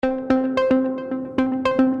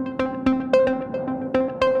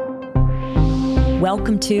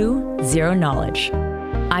Welcome to Zero Knowledge.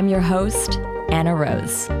 I'm your host, Anna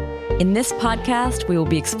Rose. In this podcast, we will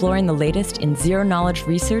be exploring the latest in zero-knowledge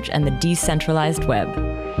research and the decentralized web,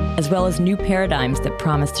 as well as new paradigms that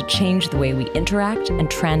promise to change the way we interact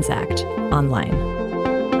and transact online.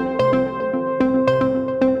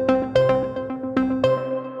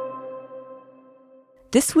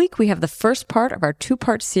 This week, we have the first part of our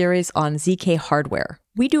two-part series on ZK hardware.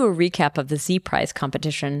 We do a recap of the Z Prize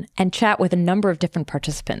competition and chat with a number of different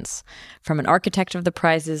participants, from an architect of the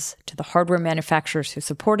prizes to the hardware manufacturers who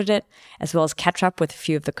supported it, as well as catch up with a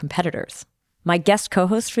few of the competitors. My guest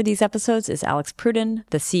co-host for these episodes is Alex Pruden,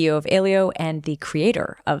 the CEO of Aleo and the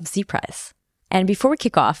creator of Z Prize. And before we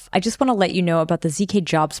kick off, I just want to let you know about the ZK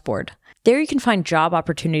Jobs Board. There you can find job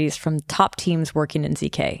opportunities from top teams working in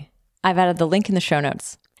ZK. I've added the link in the show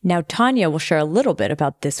notes. Now Tanya will share a little bit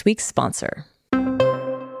about this week's sponsor.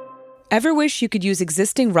 Ever wish you could use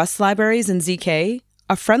existing Rust libraries in ZK?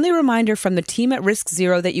 A friendly reminder from the team at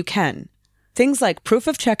RiskZero that you can. Things like proof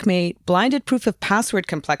of checkmate, blinded proof of password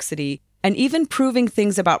complexity, and even proving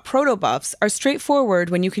things about protobufs are straightforward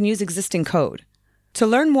when you can use existing code. To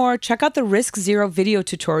learn more, check out the RiskZero video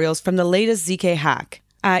tutorials from the latest ZK hack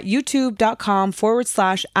at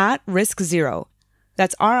youtube.com/@RiskZero.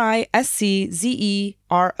 That's RiskZero.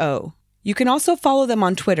 You can also follow them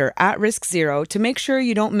on Twitter @RiskZero to make sure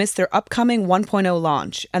you don't miss their upcoming 1.0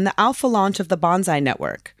 launch and the alpha launch of the Bonsai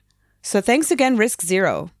Network. So thanks again,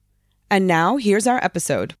 RiskZero. And now, here's our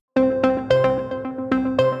episode.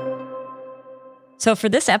 So for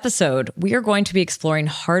this episode, we are going to be exploring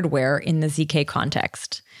hardware in the ZK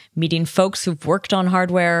context, meeting folks who've worked on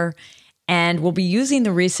hardware, and we'll be using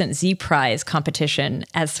the recent Z Prize competition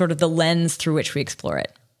as sort of the lens through which we explore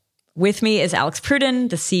it. With me is Alex Pruden,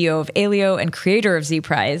 the CEO of Aleo and creator of Z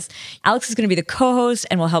Prize. Alex is going to be the co-host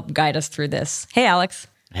and will help guide us through this. Hey, Alex.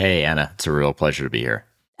 Hey, Anna. It's a real pleasure to be here.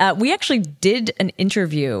 We actually did an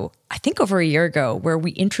interview, I think over a year ago, where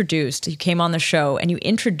you came on the show and you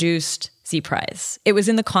introduced Z Prize. It was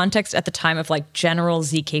in the context at the time of like general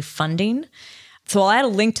ZK funding. So I'll add a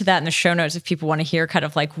link to that in the show notes if people want to hear kind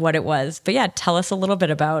of like what it was. But yeah, tell us a little bit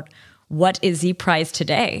about what is Z Prize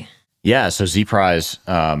today? Yeah, so Z Prize,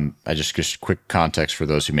 just quick context for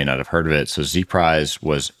those who may not have heard of it. So Z Prize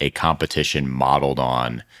was a competition modeled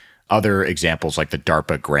on other examples like the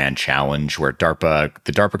DARPA Grand Challenge, where the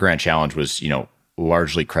DARPA Grand Challenge was,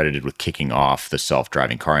 largely credited with kicking off the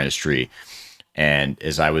self-driving car industry. And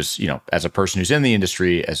as I was, as a person who's in the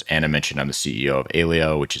industry, as Anna mentioned, I'm the CEO of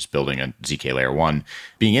Aleo, which is building a ZK Layer 1.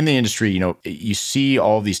 Being in the industry, you see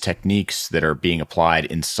all these techniques that are being applied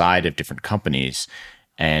inside of different companies.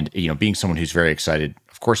 And, being someone who's very excited,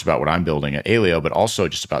 of course, about what I'm building at Aleo, but also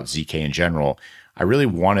just about ZK in general, I really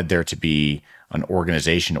wanted there to be an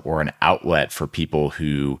organization or an outlet for people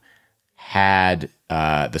who had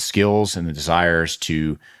the skills and the desires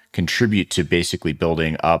to contribute to basically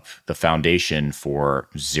building up the foundation for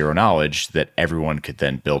zero knowledge that everyone could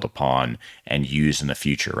then build upon and use in the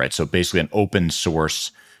future, right? So basically an open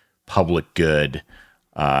source public good,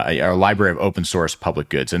 our library of open source public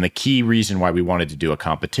goods. And the key reason why we wanted to do a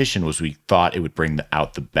competition was we thought it would bring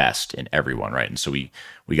out the best in everyone, right? And so we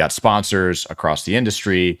got sponsors across the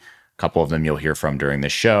industry. A couple of them you'll hear from during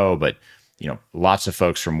this show, but lots of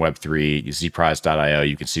folks from Web3, zprize.io,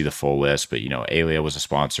 you can see the full list, but Aleo was a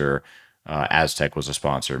sponsor, Aztec was a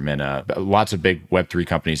sponsor, Mina, lots of big Web3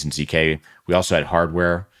 companies in ZK. We also had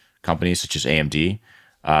hardware companies such as AMD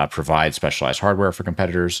provide specialized hardware for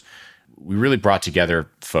competitors. We really brought together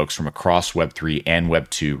folks from across Web3 and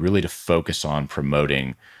Web2 really to focus on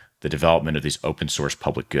promoting the development of these open source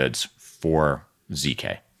public goods for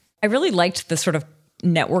ZK. I really liked the sort of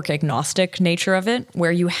network agnostic nature of it,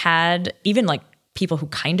 where you had even like people who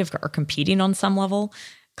kind of are competing on some level,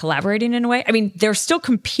 collaborating in a way. I mean, they're still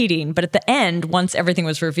competing, but at the end, once everything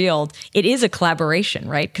was revealed, it is a collaboration,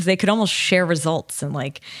 right? Because they could almost share results and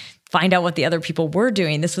like find out what the other people were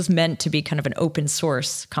doing. This was meant to be kind of an open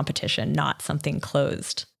source competition, not something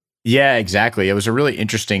closed. Yeah, exactly. It was a really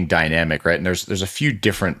interesting dynamic, right? And there's a few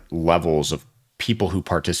different levels of people who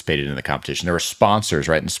participated in the competition. There were sponsors,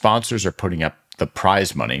 right? And sponsors are putting up the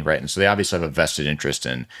prize money, right? And so they obviously have a vested interest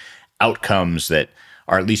in outcomes that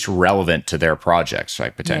are at least relevant to their projects,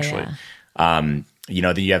 right? Potentially. Yeah. Then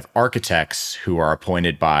you have architects who are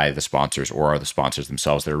appointed by the sponsors or are the sponsors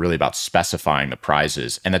themselves. They're really about specifying the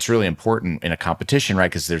prizes. And that's really important in a competition, right?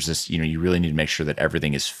 Because there's this, you really need to make sure that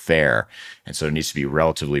everything is fair. And so it needs to be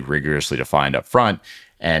relatively rigorously defined up front.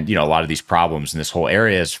 And, a lot of these problems in this whole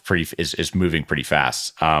area is moving pretty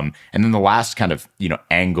fast. And then the last kind of,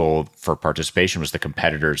 angle for participation was the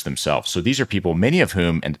competitors themselves. So these are people, many of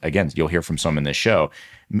whom, and again, you'll hear from some in this show,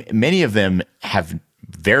 many of them have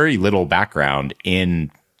very little background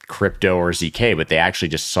in crypto or ZK, but they actually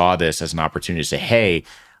just saw this as an opportunity to say, hey,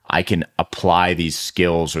 I can apply these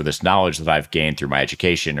skills or this knowledge that I've gained through my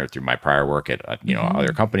education or through my prior work at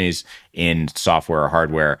other companies in software or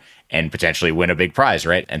hardware and potentially win a big prize,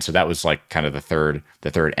 right? And so that was like kind of the third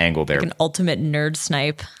angle there. Like an ultimate nerd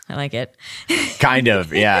snipe. I like it. Kind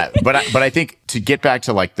of, yeah. But I think to get back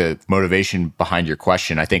to like the motivation behind your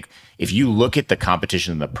question, I think if you look at the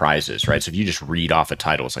competition and the prizes, right? So if you just read off a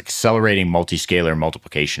title, it's like accelerating multiscalar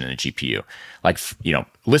multiplication in a GPU. Like,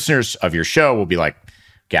 listeners of your show will be like,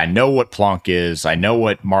 okay, I know what Plonk is. I know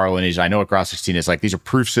what Marlin is. I know what Groth16 is. Like, these are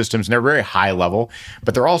proof systems, and they're very high level,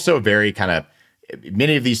 but they're also very kind of,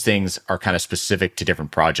 many of these things are kind of specific to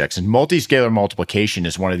different projects. And multiscalar multiplication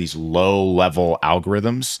is one of these low level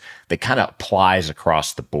algorithms that kind of applies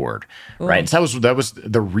across the board, right? And so that was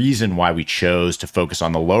the reason why we chose to focus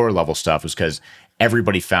on the lower level stuff, was because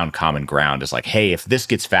everybody found common ground. Is like, hey, if this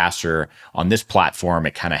gets faster on this platform,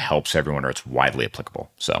 it kind of helps everyone, or it's widely applicable.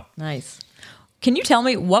 So nice. Can you tell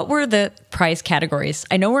me, what were the prize categories?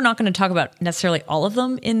 I know we're not going to talk about necessarily all of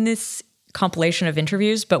them in this compilation of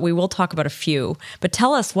interviews, but we will talk about a few. But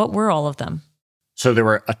tell us, what were all of them? So there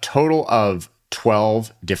were a total of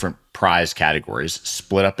 12 different prize categories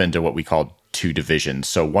split up into what we called two divisions.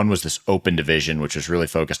 So one was this open division, which was really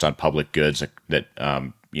focused on public goods that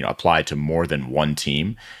applied to more than one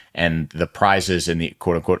team. And the prizes in the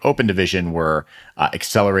quote unquote open division were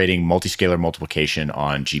accelerating multiscalar multiplication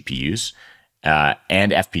on GPUs,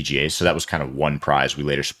 and FPGAs. So that was kind of one prize. We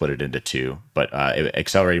later split it into two, but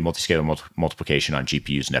accelerating multiscalar multiplication on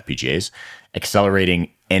GPUs and FPGAs,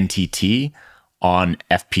 accelerating NTT on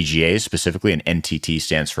FPGAs specifically, and NTT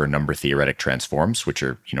stands for number theoretic transforms, which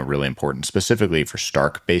are really important specifically for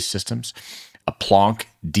Stark-based systems. A Plonk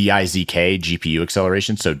DIZK GPU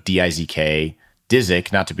acceleration. So DIZK,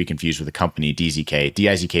 not to be confused with the company DZK.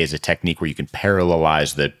 DIZK is a technique where you can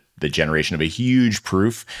parallelize the generation of a huge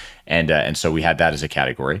proof. And so we had that as a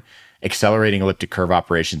category. Accelerating elliptic curve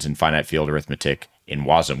operations in finite field arithmetic in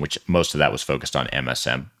WASM, which most of that was focused on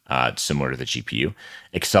MSM, similar to the GPU.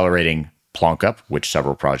 Accelerating PlonkUp, which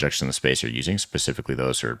several projects in the space are using. Specifically,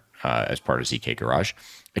 those are as part of ZK Garage.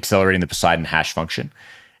 Accelerating the Poseidon hash function.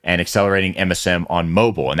 And accelerating MSM on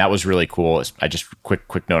mobile. And that was really cool. I just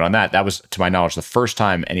quick note on that. That was, to my knowledge, the first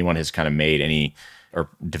time anyone has kind of made any or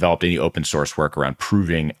developed any open source work around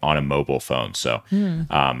proving on a mobile phone. So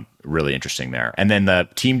really interesting there. And then the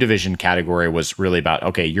team division category was really about,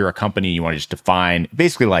 okay, you're a company, you want to just define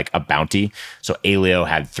basically like a bounty. So Aleo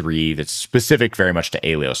had 3 that's specific very much to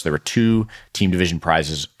Aleo. So there were 2 team division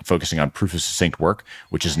prizes focusing on proof of succinct work,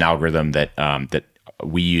 which is an algorithm that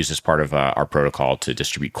we use as part of our protocol to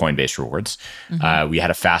distribute Coinbase rewards. We had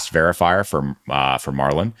a fast verifier for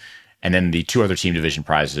Marlin. And then the 2 other team division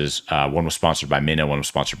prizes, one was sponsored by Mina, one was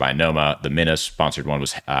sponsored by Noma. The Mina sponsored one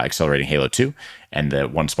was accelerating Halo 2, and the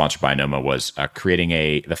one sponsored by Noma was creating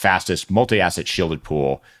the fastest multi-asset shielded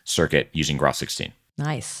pool circuit using Groth16.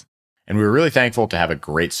 Nice. And we were really thankful to have a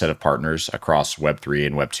great set of partners across Web3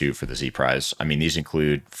 and Web2 for the Z Prize. I mean, these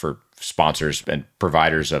include for sponsors and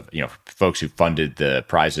providers of, folks who funded the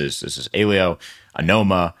prizes. This is Aleo,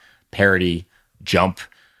 Anoma, Parity, Jump,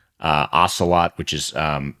 Ocelot, which is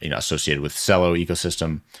associated with Celo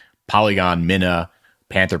ecosystem, Polygon, Mina,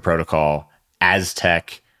 Panther Protocol,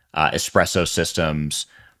 Aztec, Espresso Systems,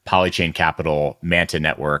 Polychain Capital, Manta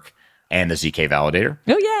Network, and the ZK Validator.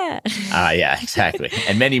 Oh yeah, yeah, exactly,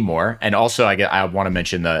 and many more. And also, I want to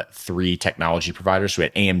mention the 3 technology providers. We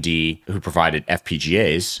had AMD, who provided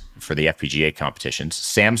FPGAs for the FPGA competitions,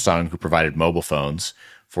 Samsung, who provided mobile phones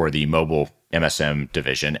for the mobile MSM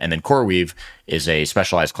division. And then CoreWeave is a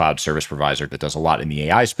specialized cloud service provider that does a lot in the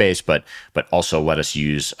AI space, but also let us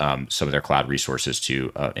use some of their cloud resources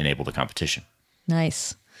to enable the competition.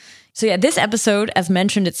 Nice. So yeah, this episode, as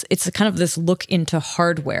mentioned, it's kind of this look into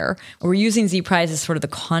hardware. We're using Z Prize as sort of the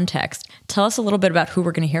context. Tell us a little bit about who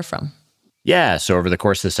we're going to hear from. Yeah, so over the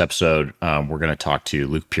course of this episode, we're going to talk to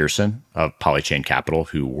Luke Pearson of Polychain Capital,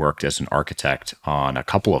 who worked as an architect on a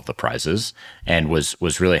couple of the prizes and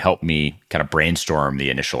was really helped me kind of brainstorm the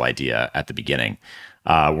initial idea at the beginning.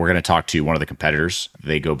 We're going to talk to one of the competitors.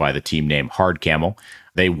 They go by the team name Hard Camel.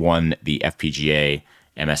 They won the FPGA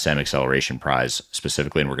MSM Acceleration Prize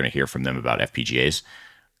specifically, and we're going to hear from them about FPGAs.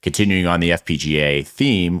 Continuing on the FPGA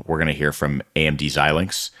theme, we're going to hear from AMD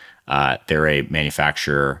Xilinx. They're a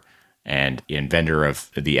manufacturer and inventor of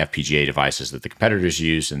the FPGA devices that the competitors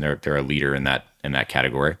use, and they're a leader in that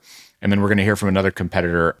category. And then we're going to hear from another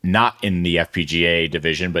competitor, not in the FPGA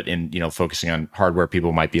division, but in focusing on hardware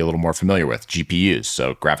people might be a little more familiar with, GPUs,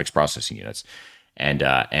 so graphics processing units. And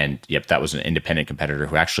yep, that was an independent competitor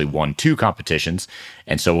who actually won 2 competitions.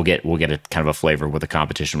 And so we'll get a kind of a flavor of what the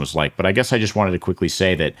competition was like. But I guess I just wanted to quickly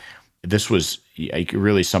say that this was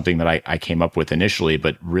really something that I came up with initially,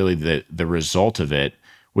 but really the result of it,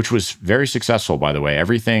 which was very successful, by the way.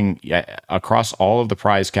 Everything across all of the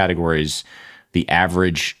prize categories, the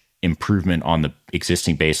average improvement on the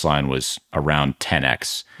existing baseline was around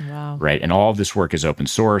 10x. Wow. Right? And all of this work is open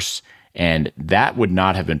source, and that would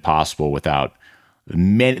not have been possible without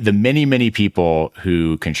the many people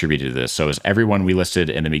who contributed to this. So as everyone we listed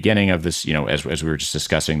in the beginning of this, as we were just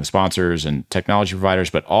discussing, the sponsors and technology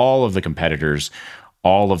providers, but all of the competitors,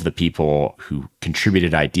 all of the people who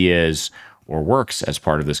contributed ideas or works as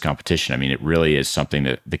part of this competition. I mean, it really is something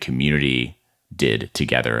that the community did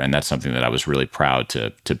together. And that's something that I was really proud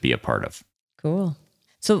to be a part of. Cool.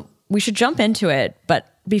 So we should jump into it.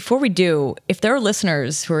 But before we do, if there are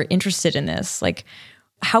listeners who are interested in this, like,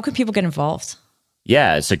 how can people get involved?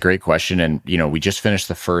 Yeah, it's a great question. And, we just finished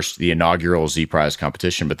the inaugural Z Prize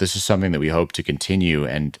competition, but this is something that we hope to continue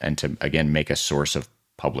and to, again, make a source of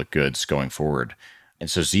public goods going forward. And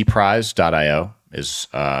so zprize.io is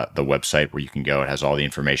the website where you can go. It has all the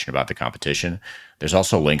information about the competition. There's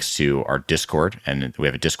also links to our Discord, and we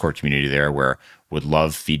have a Discord community there where would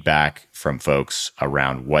love feedback from folks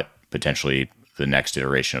around what potentially the next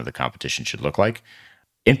iteration of the competition should look like.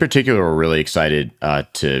 In particular, we're really excited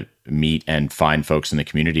to meet and find folks in the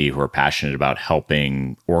community who are passionate about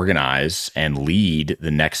helping organize and lead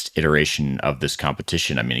the next iteration of this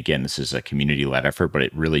competition. I mean, again, this is a community-led effort, but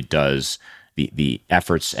it really does, the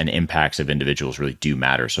efforts and impacts of individuals really do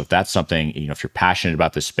matter. So if that's something, if you're passionate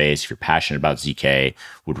about this space, if you're passionate about ZK,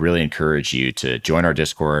 would really encourage you to join our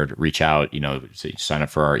Discord, reach out, sign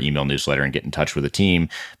up for our email newsletter and get in touch with the team,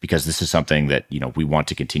 because this is something that, we want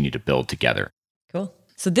to continue to build together. Cool.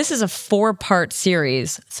 So this is a 4-part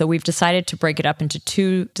series. So we've decided to break it up into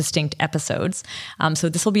 2 distinct episodes. So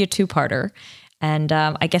this will be a 2-parter. And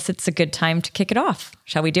I guess it's a good time to kick it off.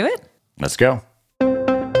 Shall we do it? Let's go.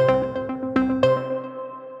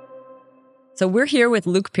 So we're here with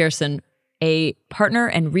Luke Pearson, a partner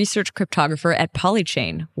and research cryptographer at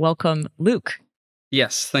Polychain. Welcome, Luke.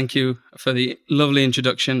 Yes, thank you for the lovely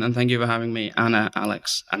introduction. And thank you for having me, Anna,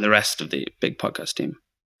 Alex, and the rest of the big podcast team.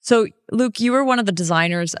 So, Luke, you were one of the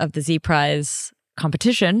designers of the Z Prize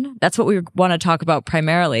competition. That's what we want to talk about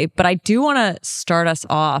primarily. But I do want to start us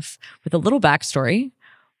off with a little backstory.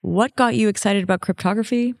 What got you excited about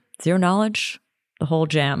cryptography, zero knowledge, the whole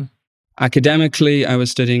jam? Academically, I was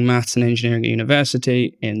studying maths and engineering at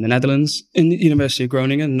university in the Netherlands, in the University of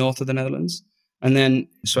Groningen, north of the Netherlands. And then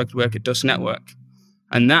so I could work at Dust Network.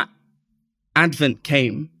 And that advent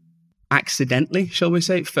came accidentally, shall we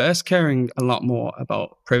say, first caring a lot more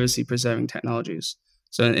about privacy-preserving technologies.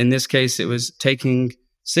 So in this case, it was taking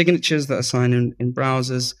signatures that are signed in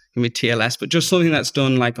browsers, can be TLS, but just something that's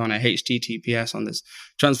done like on a HTTPS on this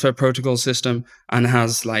transfer protocol system and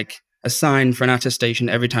has like a sign for an attestation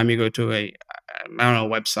every time you go to a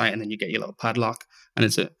website, and then you get your little padlock, and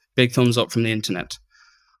it's a big thumbs up from the internet,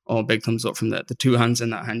 or a big thumbs up from the 2 hands in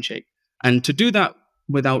that handshake. And to do that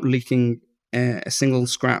without leaking a single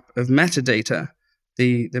scrap of metadata,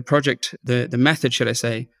 the project, the method, should I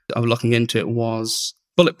say, of looking into it was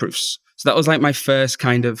bulletproofs. So that was like my first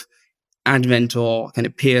kind of advent or kind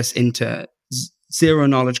of pierce into zero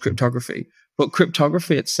knowledge cryptography. But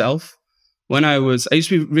cryptography itself, I used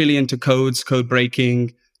to be really into codes, code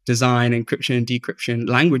breaking, design, encryption and decryption,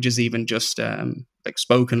 languages, even just like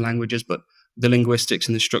spoken languages, but the linguistics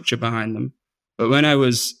and the structure behind them. But when I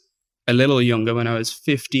was a little younger, when I was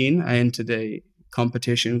 15, I entered a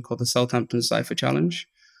competition called the Southampton Cypher Challenge,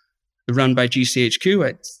 run by GCHQ.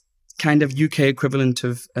 It's kind of UK equivalent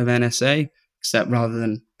of NSA, except rather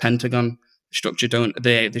than Pentagon, the structure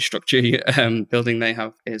building they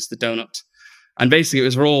have is the donut. And basically, it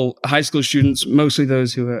was for all high school students, mostly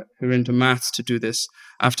those who are into maths, to do this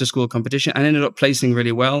after-school competition. And ended up placing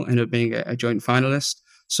really well, ended up being a joint finalist.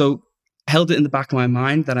 So held it in the back of my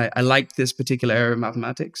mind that I liked this particular area of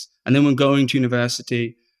mathematics. And then when going to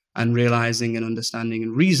university and realizing and understanding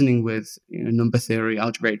and reasoning with number theory,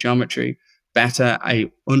 algebraic geometry better,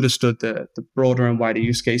 I understood the broader and wider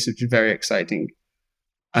use case, which is very exciting.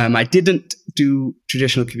 I didn't do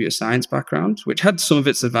traditional computer science background, which had some of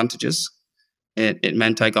its advantages. It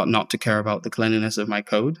meant I got not to care about the cleanliness of my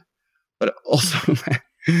code, but also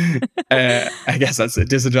I guess that's a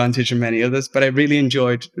disadvantage in many others. But I really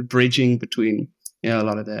enjoyed bridging between a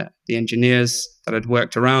lot of the engineers that had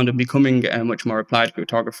worked around and becoming a much more applied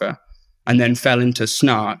cryptographer, and then fell into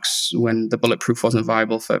SNARKs when the bulletproof wasn't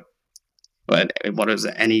viable for what is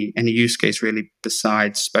any use case really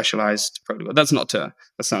besides specialized protocol. That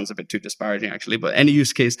sounds a bit too disparaging actually, but any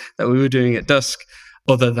use case that we were doing at Dusk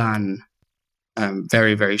other than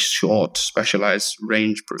very, very short specialized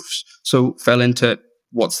range proofs. So fell into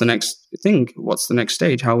what's the next thing? What's the next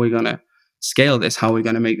stage? How are we going to scale this? How are we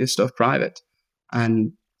going to make this stuff private?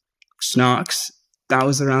 And SNARKs, that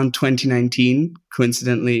was around 2019,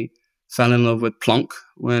 coincidentally fell in love with Plonk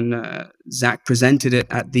when Zach presented it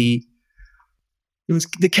at the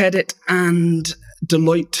KEDIT and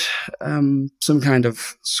Deloitte, some kind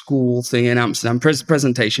of school thing in Amsterdam,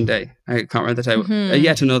 presentation day. I can't remember the title.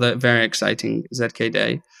 Yet another very exciting ZK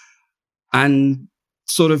day. And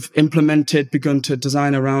sort of begun to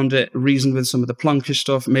design around it, reasoned with some of the Plonkish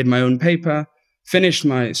stuff, made my own paper, finished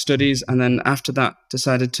my studies, and then after that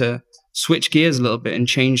decided to switch gears a little bit and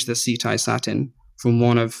change the seat I sat in from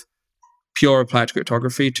one of pure applied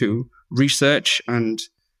cryptography to research and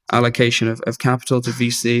allocation of capital to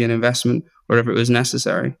VC and investment wherever it was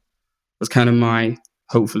necessary. Was kind of my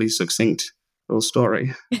hopefully succinct little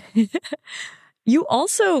story. You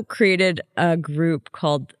also created a group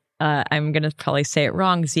called, I'm going to probably say it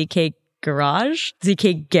wrong, ZK Garage,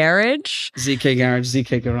 ZK Garage. ZK Garage,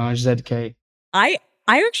 ZK Garage, ZK. I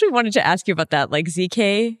actually wanted to ask you about that, like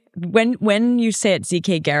ZK. When you say it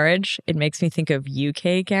ZK Garage, it makes me think of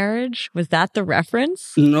UK Garage. Was that the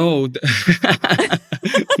reference? No.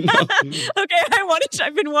 No. Okay,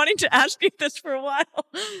 I've been wanting to ask you this for a while.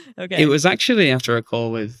 Okay. It was actually after a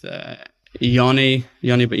call with Yoni,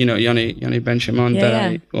 but Yoni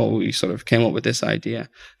Benjamin, we sort of came up with this idea.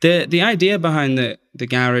 The idea behind the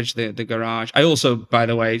garage, the garage. I also, by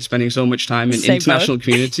the way, spending so much time in international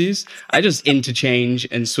communities, I just interchange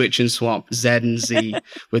and switch and swap Z and Z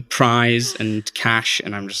with prize and cash,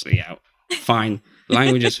 and I'm just fine.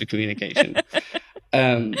 Languages for communication.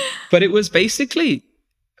 But it was basically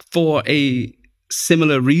for a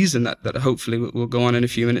similar reason that hopefully we'll go on in a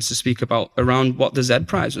few minutes to speak about around what the Z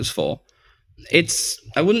Prize was for. It's,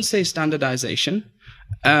 I wouldn't say standardization,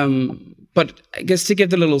 but I guess to give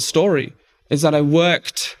the little story is that I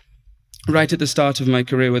worked right at the start of my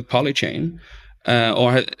career with Polychain,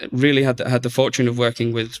 or I really had the fortune of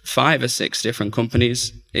working with 5 or 6 different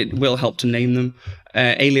companies. It will help to name them.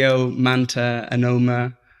 Aleo, Manta,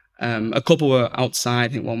 Anoma. A couple were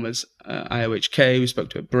outside. I think one was IOHK. We spoke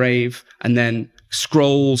to a Brave, and then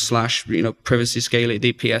Scroll / privacy scaling,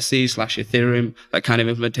 the PSC / Ethereum, that kind of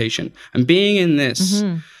implementation. And being in this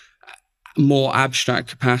more abstract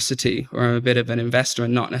capacity, where I'm a bit of an investor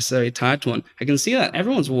and not necessarily tied to one, I can see that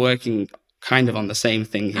everyone's working kind of on the same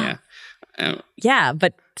thing here.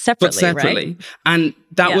 But separately, right? And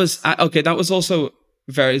that was that was also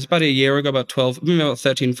it's about a year ago, about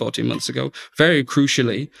 13, 14 months ago, very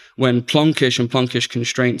crucially, when Plonkish and Plonkish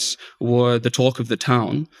constraints were the talk of the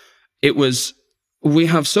town. It was, we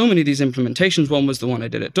have so many of these implementations. One was the one I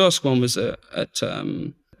did at Dusk, one was at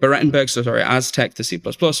Berettenberg, Aztec, the C++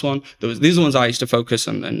 one. These are the ones I used to focus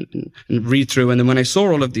on and read through. And then when I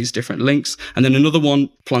saw all of these different links, and then another one,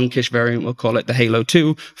 Plonkish variant, we'll call it the Halo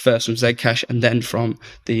 2, first from Zcash, and then from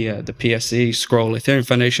the PSC, Scroll, Ethereum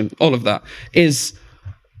Foundation, all of that, is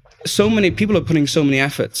so many people are putting so many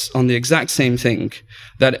efforts on the exact same thing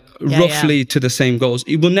that roughly to the same goals.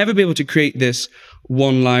 You will never be able to create this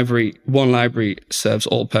one library serves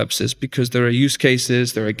all purposes, because there are use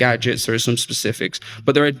cases, there are gadgets, there are some specifics,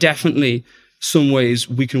 but there are definitely some ways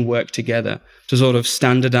we can work together to sort of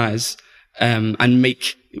standardize and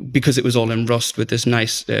make, because it was all in Rust with this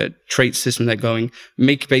nice trait system they're going,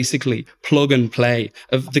 make basically plug and play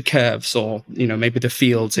of the curves, or maybe the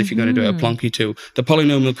fields if you're going to do a Plonky 2, the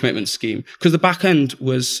polynomial commitment scheme, because the back end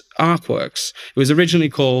was ArcWorks. It was originally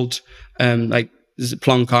called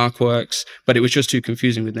Plonk ArcWorks, but it was just too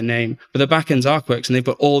confusing with the name. But the backend's ArcWorks, and they've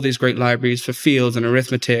got all these great libraries for fields and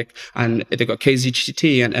arithmetic, and they've got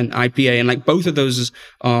KZGT and IPA, and both of those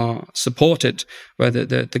are supported by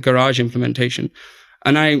the Garage implementation.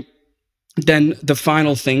 And then the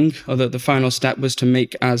final thing, or the final step, was to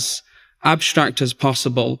make as abstract as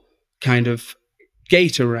possible kind of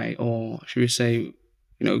gate array, or should we say,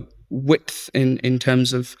 width in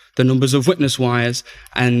terms of the numbers of witness wires,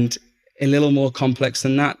 and a little more complex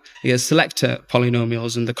than that, is selector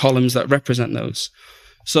polynomials and the columns that represent those.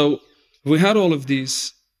 So we had all of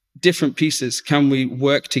these different pieces. Can we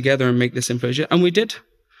work together and make this implementation? And we did.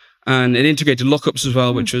 And it integrated lookups as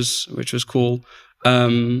well, which was cool.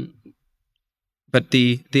 But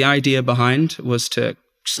the idea behind was to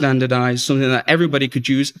standardized, something that everybody could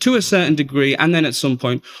use to a certain degree. And then at some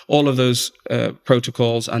point, all of those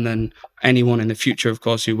protocols, and then anyone in the future, of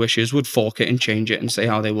course, who wishes would fork it and change it and say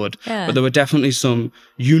how they would. Yeah. But there were definitely some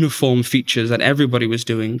uniform features that everybody was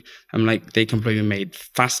doing. And like they completely made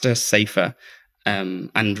faster, safer,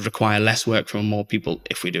 and require less work from more people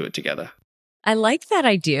if we do it together. I like that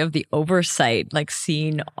idea of the oversight, like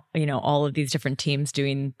seeing, all of these different teams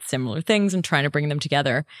doing similar things and trying to bring them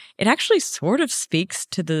together. It actually sort of speaks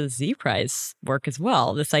to the Z Prize work as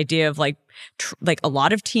well. This idea of like a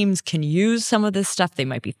lot of teams can use some of this stuff. They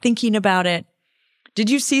might be thinking about it.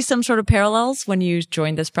 Did you see some sort of parallels when you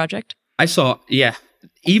joined this project? I saw, yeah,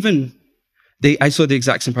 I saw the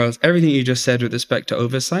exact same parallels. Everything you just said with respect to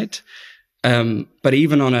oversight. But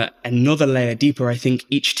even on another layer deeper, I think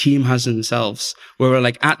each team has themselves, where we're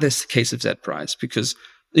like at this case of Z Prize, because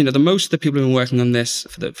the most of the people who've been working on this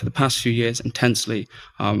for the past few years intensely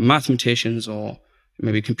are mathematicians or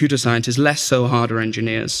maybe computer scientists, less so hardware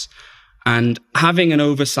engineers, and having an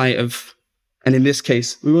oversight of. And in this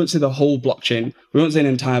case, we won't say the whole blockchain, we won't say an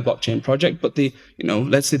entire blockchain project, but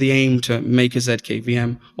let's say the aim to make a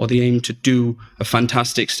ZKVM or the aim to do a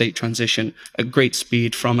fantastic state transition at great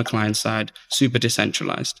speed from a client side, super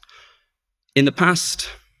decentralized. In the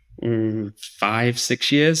past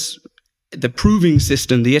 5-6 years, the proving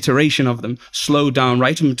system, the iteration of them slowed down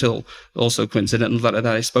right until, also coincidental that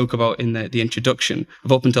I spoke about in the introduction,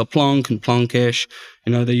 of up until Plonk and Plonkish.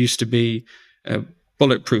 There used to be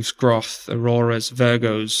Bulletproofs, Groth, Auroras,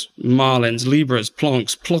 Virgos, Marlins, Libras,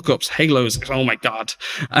 Plonks, Pluckups, Halos. Oh my God.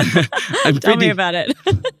 Tell me about it.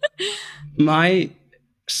 My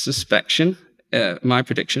prediction,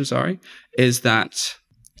 is that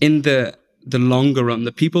in the longer run,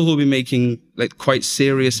 the people who will be making like quite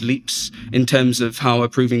serious leaps in terms of how a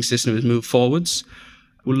proving system has moved forwards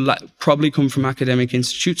will probably come from academic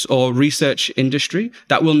institutes or research industry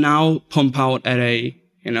that will now pump out at a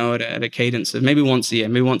cadence of maybe once a year,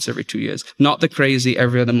 maybe once every 2 years, not the crazy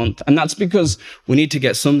every other month. And that's because we need to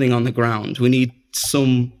get something on the ground. We need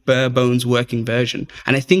some bare bones working version.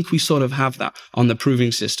 And I think we sort of have that on the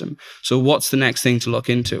proving system. So what's the next thing to look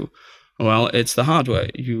into? Well, it's the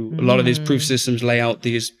hardware. A lot of these proof systems lay out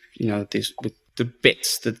these with the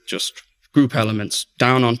bits, that just group elements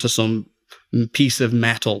down onto some piece of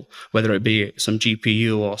metal, whether it be some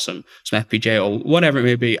GPU or some FPGA or whatever it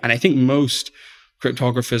may be. And I think most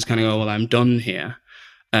cryptographers kind of go, well, I'm done here.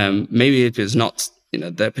 Maybe it is not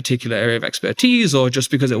their particular area of expertise or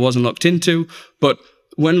just because it wasn't looked into. But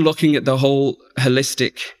when looking at the whole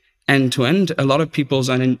holistic end-to-end, a lot of people's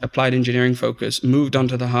applied engineering focus moved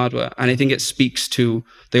onto the hardware. And I think it speaks to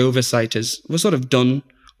the oversight is we're sort of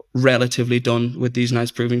relatively done with these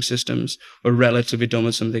nice proving systems. We're relatively done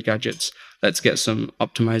with some of the gadgets. Let's get some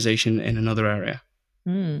optimization in another area.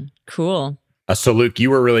 Cool. So Luke, you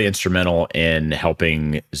were really instrumental in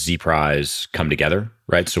helping Z Prize come together,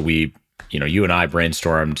 right? So you and I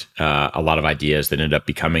brainstormed a lot of ideas that ended up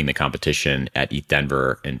becoming the competition at ETH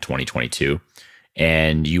Denver in 2022.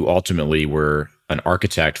 And you ultimately were an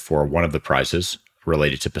architect for one of the prizes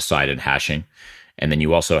related to Poseidon hashing. And then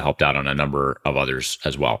you also helped out on a number of others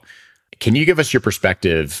as well. Can you give us your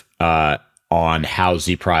perspective on how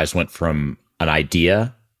Z Prize went from an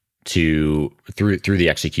idea to through the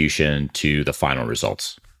execution to the final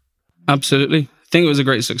results? Absolutely. I think it was a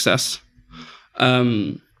great success.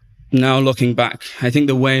 Now looking back, I think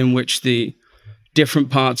the way in which the different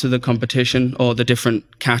parts of the competition or the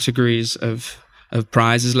different categories of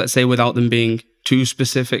prizes, let's say, without them being too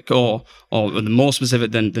specific or more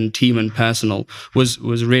specific than team and personal, was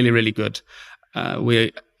really, really good.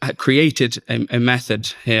 We created a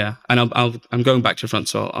method here, and I'm going back to front,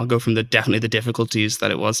 so I'll go from definitely the difficulties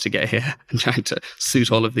that it was to get here and trying to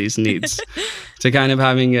suit all of these needs to kind of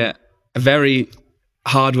having a very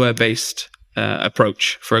hardware-based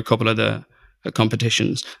approach for a couple of the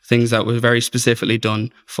competitions, things that were very specifically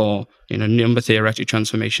done for number theoretic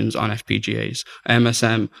transformations on FPGAs,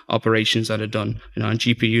 MSM operations that are done on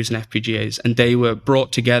GPUs and FPGAs, and they were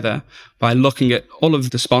brought together by looking at all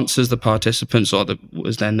of the sponsors, the participants, or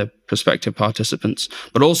was then the prospective participants,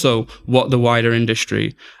 but also what the wider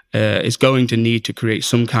industry is going to need to create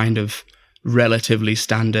some kind of relatively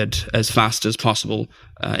standard, as fast as possible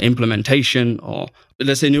implementation, or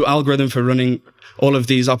let's say new algorithm for running all of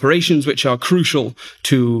these operations, which are crucial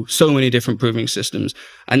to so many different proving systems.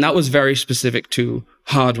 And that was very specific to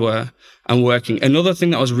hardware and working. Another thing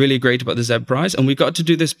that was really great about the Z Prize, and we got to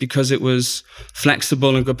do this because it was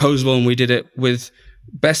flexible and composable, and we did it with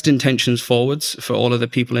best intentions forwards for all of the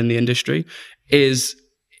people in the industry, is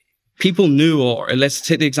people knew, or let's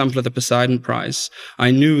take the example of the Poseidon Prize.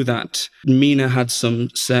 I knew that Mina had some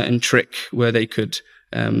certain trick where they could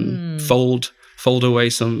fold away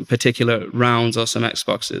some particular rounds or some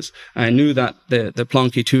Xboxes. I knew that the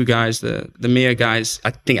Plonky 2 guys, the Mir guys,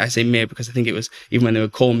 I think I say Mir because I think it was, even when they were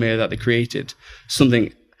called Mir, that they created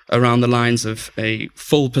something around the lines of a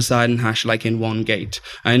full Poseidon hash like in one gate.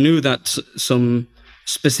 I knew that some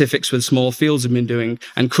specifics with small fields have been doing,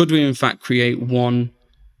 and could we in fact create one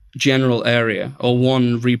general area or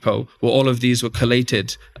one repo where all of these were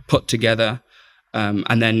collated, put together,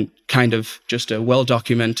 and then kind of just a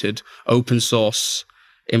well-documented open source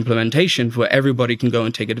implementation where everybody can go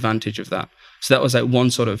and take advantage of that. So that was like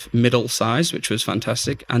one sort of middle size, which was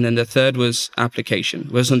fantastic. And then the third was application,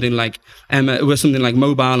 where something like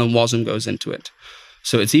mobile and WASM goes into it.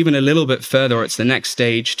 So it's even a little bit further, or it's the next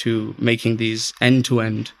stage to making these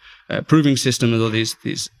end-to-end proving systems, or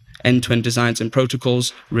these end-to-end designs and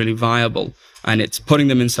protocols really viable. And it's putting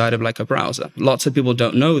them inside of like a browser. Lots of people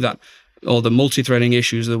don't know that all the multi-threading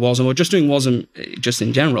issues of the WASM, or just doing WASM just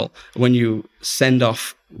in general, when you send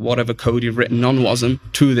off whatever code you've written on WASM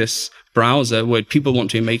to this browser where people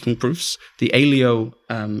want to be making proofs. The Aleo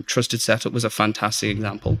trusted setup was a fantastic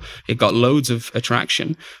example. It got loads of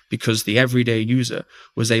attraction because the everyday user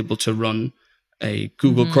was able to run a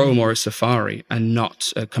Google Chrome or a Safari and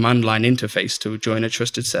not a command line interface to join a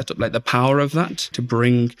trusted setup. Like the power of that to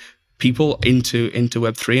bring people into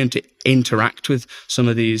Web3 and to interact with some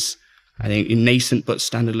of these, I think, nascent but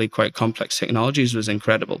standardly quite complex technologies was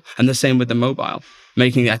incredible. And the same with the mobile. I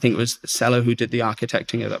think it was Seller who did the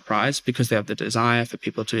architecting of that prize, because they have the desire for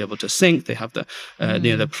people to be able to sync. They have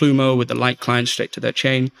the Plumo with the light client straight to their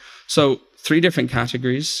chain. So 3 different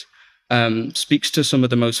categories, speaks to some of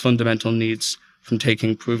the most fundamental needs, from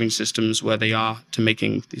taking proving systems where they are to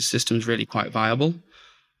making these systems really quite viable.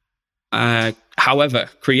 However,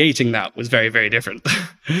 creating that was very, very different.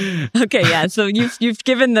 Okay, yeah. So you've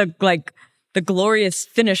given the glorious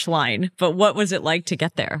finish line, but what was it like to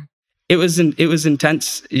get there? It was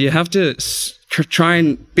intense. You have to try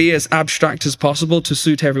and be as abstract as possible to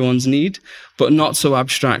suit everyone's need, but not so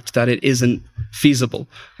abstract that it isn't feasible.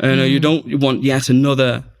 You don't want yet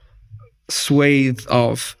another swathe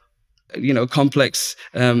of complex,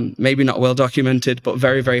 maybe not well documented, but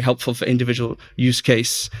very, very helpful for individual use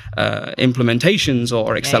case implementations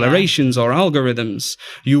or accelerations or algorithms.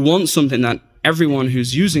 You want something that everyone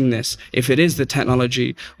who's using this, if it is the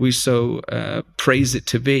technology we so praise it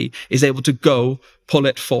to be, is able to go, pull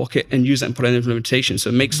it, fork it, and use it and put it in implementation.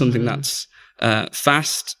 So make something that's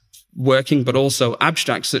fast, working, but also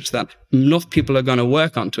abstract, such that enough people are going to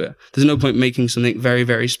work onto it. There's no point making something very,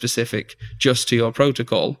 very specific just to your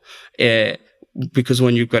protocol, because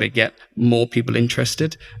when you've got to get more people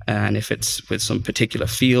interested, and if it's with some particular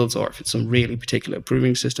fields or if it's some really particular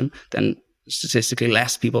proving system, then statistically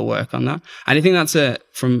less people work on that. And I think that's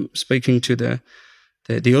from speaking to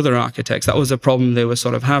the other architects, that was a problem they were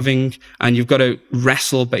sort of having. And you've got to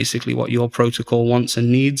wrestle basically what your protocol wants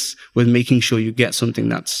and needs with making sure you get something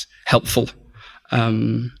that's helpful.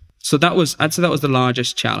 So I'd say that was the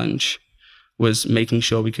largest challenge, was making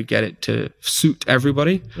sure we could get it to suit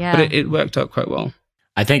everybody. Yeah. But it worked out quite well.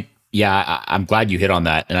 I think, I'm glad you hit on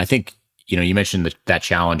that. And I think, you mentioned that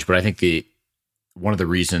challenge, but I think one of the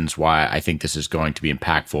reasons why I think this is going to be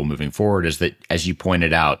impactful moving forward is that, as you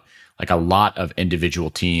pointed out, like a lot of individual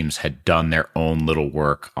teams had done their own little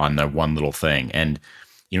work on their one little thing. And,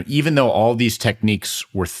 even though all these techniques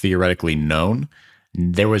were theoretically known,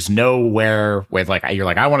 there was nowhere with you're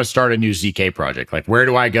like, I want to start a new ZK project. Like, where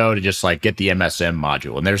do I go to just get the MSM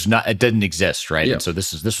module? And it didn't exist, right? Yeah. And so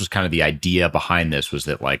this was kind of the idea behind this, was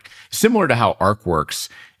that similar to how ArcWorks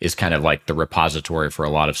is kind of like the repository for a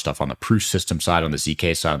lot of stuff on the proof system side, on the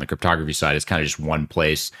ZK side, on the cryptography side, is kind of just one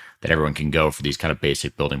place that everyone can go for these kind of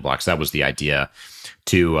basic building blocks. That was the idea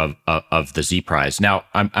too of the Z Prize. Now,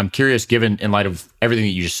 I'm curious, given in light of everything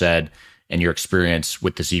that you just said and your experience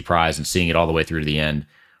with the Z Prize and seeing it all the way through to the end,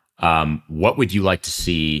 what would you like to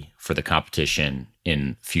see for the competition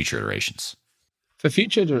in future iterations? For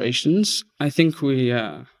future iterations, I think we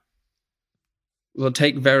will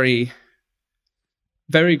take very,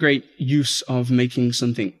 very great use of making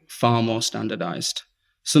something far more standardized.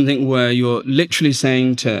 Something where you're literally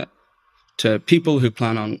saying to people who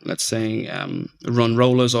plan on, let's say, run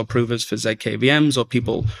rollers or provers for ZKVMs, or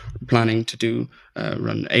people planning to do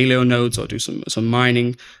run Aleo nodes or do some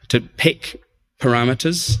mining, to pick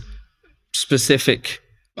parameters, specific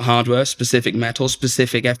hardware, specific metals,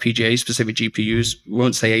 specific FPGAs, specific GPUs. We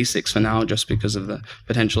won't say ASICs for now just because of the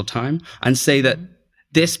potential time, and say that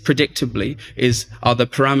this predictably are the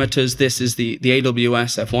parameters, this is the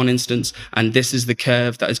AWS F1 instance, and this is the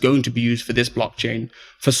curve that is going to be used for this blockchain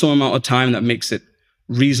for some amount of time that makes it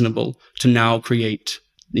reasonable to now create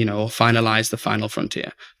or finalize the final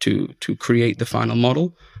frontier, to create the final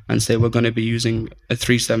model and say, we're going to be using a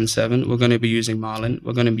 377, we're going to be using Marlin,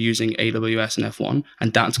 we're going to be using AWS and F1,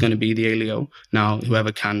 and that's going to be the Aleo. Now,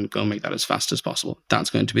 whoever can go make that as fast as possible, that's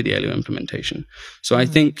going to be the Aleo implementation. So I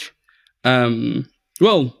think,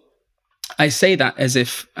 I say that as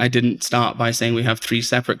if I didn't start by saying we have 3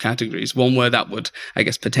 separate categories. One where that would, I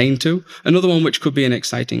guess, pertain to. Another one which could be an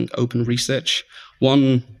exciting open research.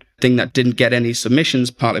 One thing that didn't get any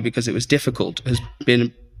submissions, partly because it was difficult, has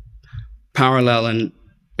been Parallel and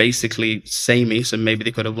basically samey, so maybe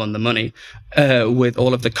they could have won the money, with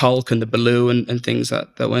all of the Calc and the Baloo and things that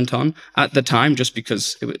went on at the time, just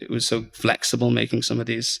because it was so flexible making some of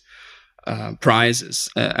these prizes.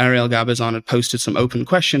 Ariel Gabazon had posted some open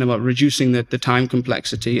question about reducing the time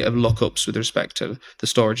complexity of lookups with respect to the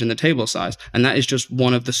storage and the table size. And that is just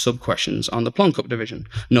one of the sub-questions on the Plonkup division.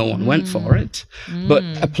 No one went for it. But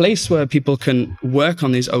a place where people can work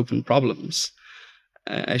on these open problems,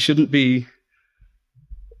 I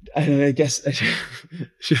guess I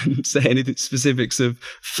shouldn't say anything specifics of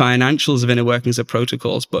financials of inner workings of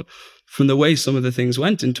protocols, but from the way some of the things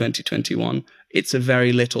went in 2021, it's a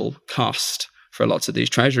very little cost for lots of these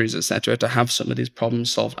treasuries, etc., to have some of these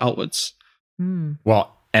problems solved outwards.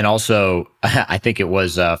 Well, and also, I think it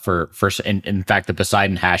was in fact, the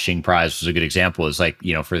Poseidon hashing prize was a good example. Is like,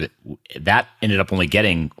 that ended up only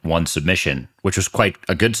getting one submission, which was quite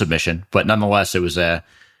a good submission, but nonetheless, it was a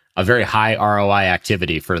very high ROI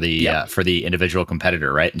activity for the individual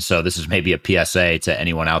competitor, right? And so this is maybe a PSA to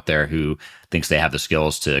anyone out there who thinks they have the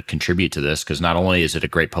skills to contribute to this, because not only is it a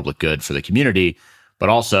great public good for the community, but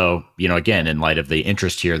also, again, in light of the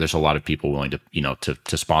interest here, there's a lot of people willing to,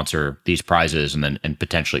 to sponsor these prizes, and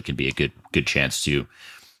potentially it can be a good chance to,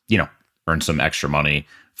 earn some extra money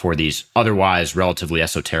for these otherwise relatively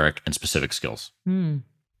esoteric and specific skills.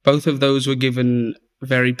 Both of those were given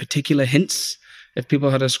very particular hints. If people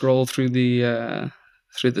had to scroll through the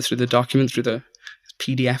document, through the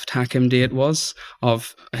PDF TACMD, it was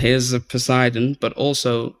of here's a Poseidon, but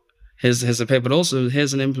also here's a paper, but also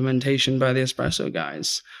here's an implementation by the Espresso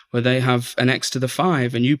guys where they have an X to the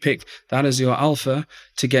 5, and you pick that as your alpha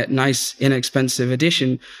to get nice inexpensive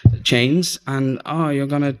addition chains, and you're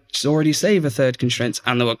gonna already save a third constraint.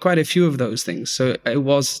 And there were quite a few of those things. So it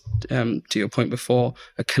was, to your point before,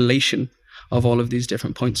 a collation of all of these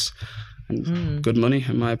different points. And good money,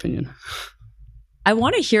 in my opinion. I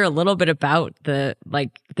want to hear a little bit about the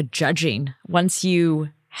judging. Once you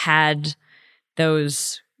had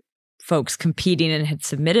those folks competing and had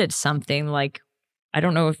submitted something, I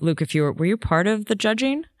don't know if Luke, were you part of the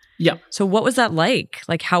judging? Yeah. So what was that like?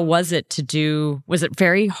 How was it to do? Was it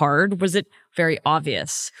very hard? Was it very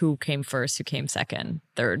obvious who came first, who came second,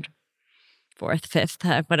 third, fourth, fifth,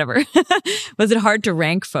 whatever? Was it hard to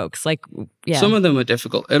rank folks? Some of them were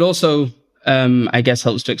difficult. It also, I guess,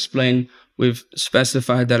 helps to explain. We've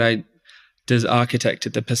specified that I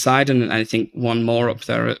architected the Poseidon, and I think one more up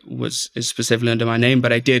there is specifically under my name.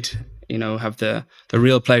 But I did, have the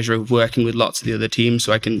real pleasure of working with lots of the other teams,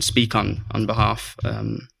 so I can speak on behalf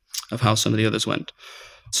of how some of the others went.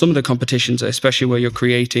 Some of the competitions, especially where you're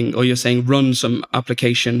creating or you're saying run some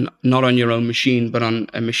application not on your own machine, but on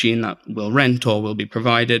a machine that will rent or will be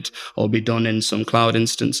provided or be done in some cloud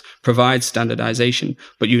instance, provides standardization,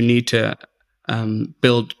 but you need to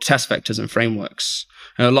build test vectors and frameworks.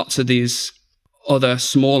 Lots of these other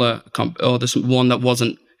smaller, or the one that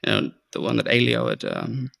wasn't, the one that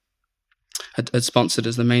Aleo had sponsored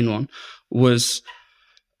as the main one, was,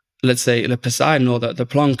 let's say, the Poseidon or the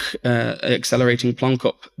Plonk, accelerating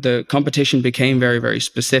Plonkup. The competition became very, very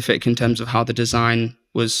specific in terms of how the design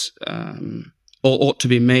was or ought to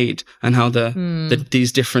be made, and how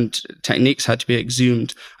these different techniques had to be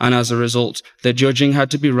exhumed. And as a result, the judging had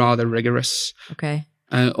to be rather rigorous. Okay.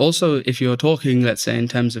 Also, if you're talking, let's say, in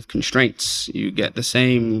terms of constraints, you get the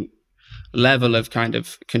same level of kind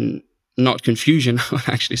of, not confusion, I would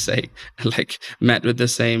actually say, met with the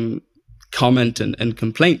same comment and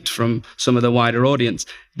complaint from some of the wider audience.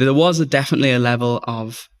 There was definitely a level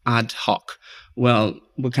of ad hoc. Well,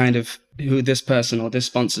 we're kind of who this person or this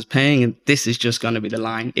sponsor's paying, and this is just going to be the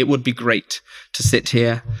line. It would be great to sit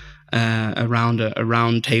here around a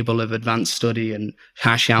round table of advanced study and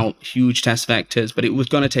hash out huge test vectors, but it was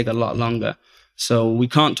going to take a lot longer. So we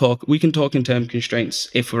can talk in term constraints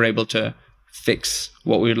if we're able to fix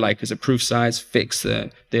what we would like as a proof size, fix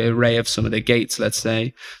the array of some of the gates, let's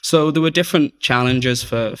say. So there were different challenges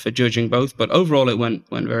for judging both, but overall it went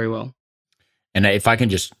very well. And if I can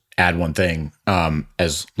just add one thing,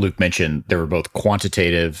 as Luke mentioned, there were both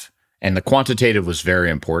quantitative, and the quantitative was very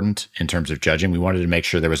important in terms of judging. We wanted to make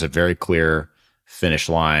sure there was a very clear finish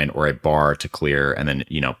line or a bar to clear, and then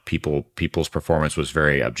people's performance was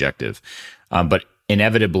very objective. But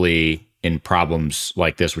inevitably, in problems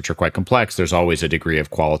like this, which are quite complex, there's always a degree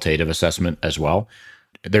of qualitative assessment as well.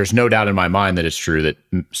 There's no doubt in my mind that it's true that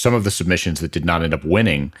some of the submissions that did not end up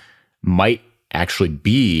winning might actually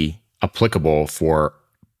be applicable for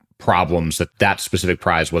problems that specific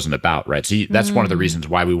prize wasn't about, right? So that's one of the reasons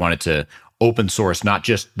why we wanted to open source not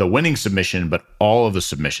just the winning submission, but all of the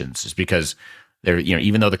submissions, is because there,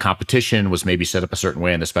 even though the competition was maybe set up a certain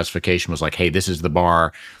way and the specification was like, hey, this is the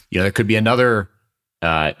bar, there could be another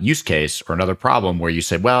use case or another problem where you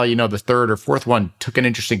say, well, the third or fourth one took an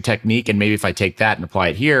interesting technique, and maybe if I take that and apply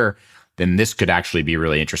it here, then this could actually be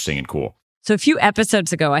really interesting and cool. So a few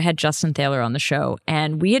episodes ago, I had Justin Thaler on the show,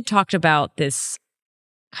 and we had talked about this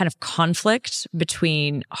kind of conflict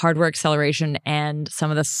between hardware acceleration and some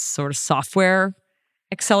of the sort of software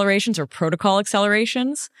accelerations or protocol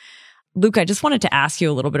accelerations. Luke, I just wanted to ask you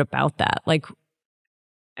a little bit about that. Like,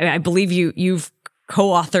 I believe you've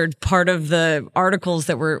co-authored part of the articles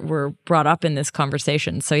that were brought up in this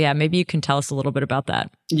conversation. So yeah, maybe you can tell us a little bit about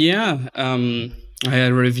that. Yeah. I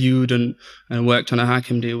had reviewed and worked on a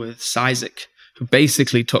HackMD with Cysik, who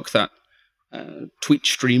basically took that tweet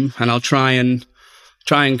stream, and I'll try and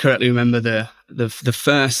correctly remember the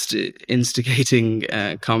first instigating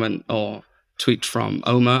comment or tweet from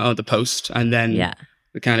Omer, or the post, and then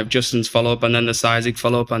the kind of Justin's follow-up, and then the Cysik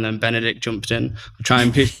follow-up, and then Benedict jumped in. I'll try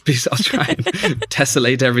and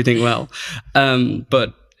tessellate everything well.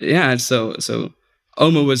 But yeah, so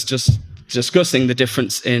Omer was just discussing the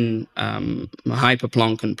difference in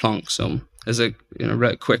hyperplonk and plonk. So as a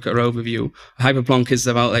quicker overview, hyperplonk is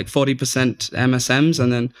about like 40% MSMs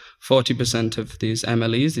and then 40% of these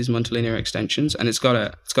MLEs, these multilinear extensions, and it's got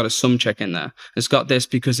a sum check in there. It's got this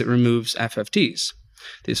because it removes FFTs,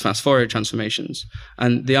 these fast Fourier transformations.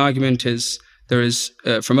 And the argument is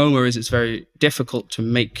from Omer is it's very difficult to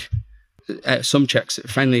make sum checks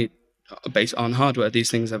friendly based on hardware.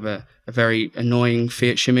 These things have a very annoying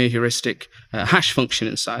Shamir heuristic hash function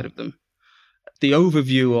inside of them. The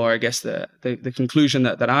overview, or I guess the conclusion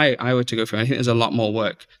that I were to go through, and I think there's a lot more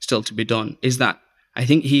work still to be done, is that I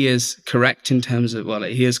think he is correct in terms of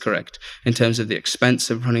the expense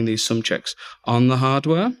of running these sum checks on the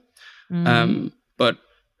hardware. But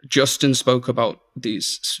Justin spoke about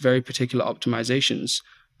these very particular optimizations.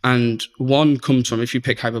 And one comes from, if you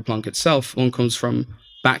pick hyperplonk itself, one comes from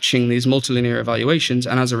batching these multilinear evaluations.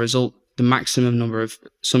 And as a result, the maximum number of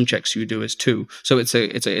sum checks you do is 2. So it's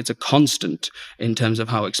a constant in terms of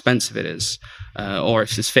how expensive it is, or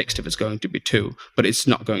if it's fixed, if it's going to be 2, but it's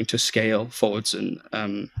not going to scale forwards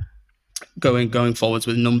and going forwards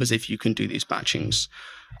with numbers if you can do these batchings.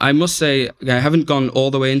 I must say, I haven't gone all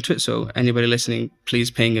the way into it, so anybody listening, please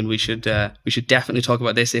ping, and we should definitely talk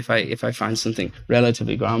about this if I find something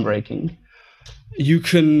relatively groundbreaking. You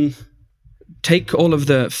can take all of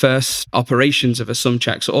the first operations of a sum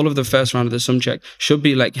check. So all of the first round of the sum check should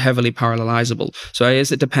be like heavily parallelizable. So I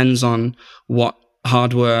guess it depends on what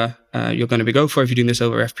hardware you're going to go for. If you're doing this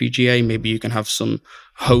over FPGA, maybe you can have some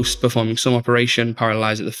host performing some operation,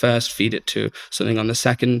 parallelize it the first, feed it to something on the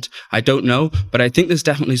second. I don't know, but I think there's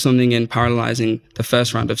definitely something in parallelizing the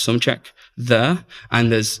first round of sum check there.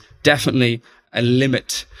 And there's definitely a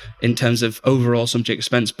limit in terms of overall sum check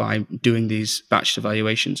expense by doing these batched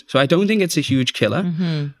evaluations. So I don't think it's a huge killer,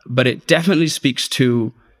 but it definitely speaks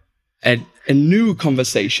to a new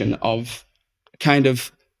conversation of kind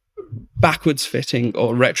of backwards fitting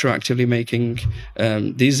or retroactively making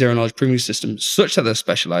these zero-knowledge proving systems such that they're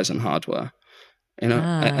specialized in hardware.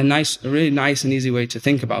 A really nice and easy way to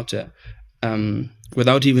think about it,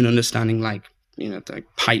 without even understanding the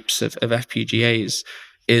pipes of FPGAs,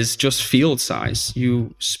 is just field size.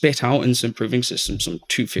 You spit out in some proving systems some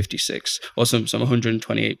 256 or some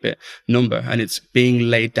 128-bit number, and it's being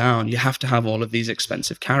laid down. You have to have all of these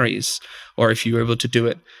expensive carries, or if you're able to do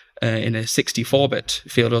it in a 64-bit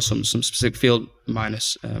field or some specific field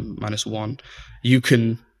minus 1, you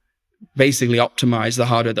can basically optimize the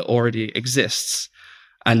hardware that already exists.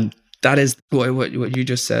 And that is what you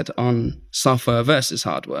just said on software versus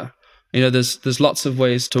hardware. There's lots of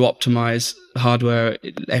ways to optimize hardware,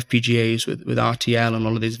 FPGAs with RTL and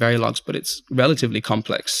all of these Verilogs, but it's relatively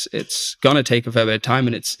complex. It's going to take a fair bit of time,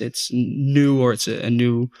 and it's new, or it's a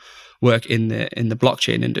new work in the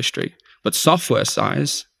blockchain industry. But software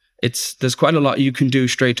size, there's quite a lot you can do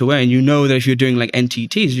straight away. And that if you're doing like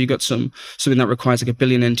NTTs, if you've got something that requires like 1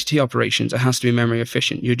 billion NTT operations, it has to be memory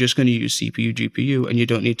efficient. You're just going to use CPU, GPU, and you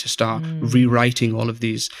don't need to start rewriting all of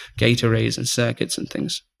these gate arrays and circuits and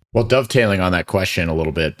things. Well, dovetailing on that question a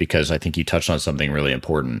little bit, because I think you touched on something really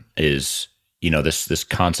important, is this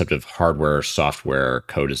concept of hardware, software,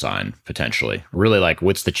 co-design potentially. Really like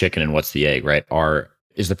what's the chicken and what's the egg, right?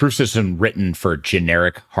 Is the proof system written for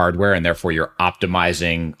generic hardware and therefore you're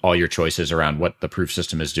optimizing all your choices around what the proof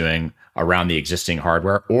system is doing around the existing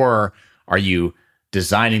hardware? Or are you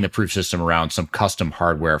designing the proof system around some custom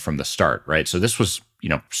hardware from the start, right? So this was,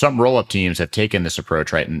 some roll-up teams have taken this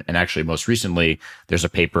approach, right? And actually most recently, there's a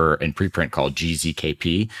paper in preprint called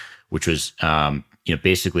GZKP, which was,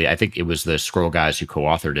 basically, I think it was the Scroll guys who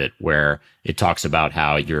co-authored it, where it talks about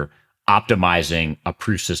how you're optimizing a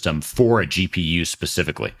proof system for a GPU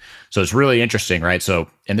specifically. So it's really interesting, right? So,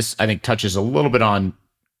 and this, I think, touches a little bit on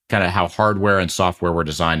kind of how hardware and software were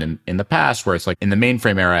designed in the past, where it's like in the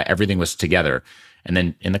mainframe era, everything was together. And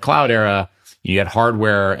then in the cloud era, you had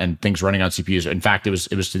hardware and things running on CPUs. In fact, it was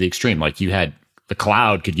to the extreme. Like you had the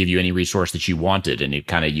cloud could give you any resource that you wanted, and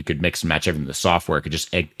you could mix and match everything. The software could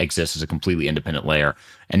just exist as a completely independent layer.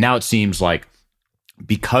 And now it seems like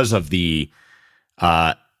because of the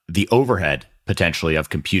overhead potentially of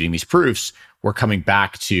computing these proofs, we're coming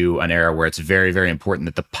back to an era where it's very, very important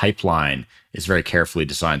that the pipeline is very carefully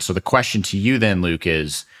designed. So the question to you then, Luke,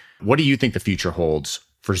 is what do you think the future holds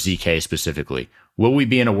for ZK specifically? Will we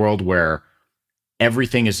be in a world where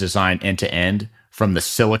everything is designed end to end from the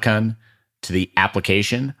silicon to the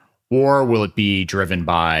application, or will it be driven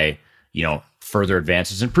by, further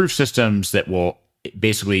advances in proof systems that will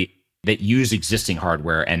basically that use existing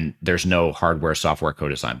hardware and there's no hardware software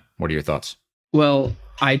co-design? What are your thoughts? Well,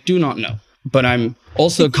 I do not know, but I'm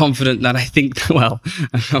also confident that I think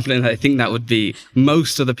that would be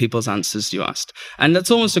most of the people's answers you asked. And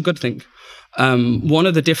that's almost a good thing. One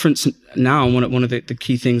of the difference now, one of the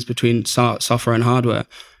key things between software and hardware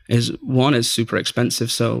is one is super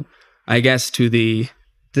expensive. So I guess to the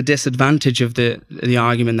disadvantage of the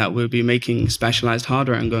argument that we'll be making specialized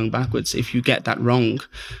hardware and going backwards, if you get that wrong,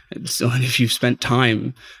 and if you've spent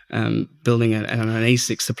time building an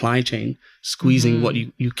ASIC supply chain, squeezing what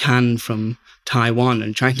you can from Taiwan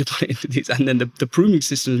and trying to put it into these, and then the proving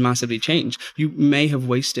systems massively change, you may have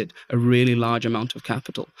wasted a really large amount of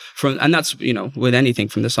capital. And that's, with anything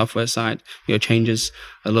from the software side, your changes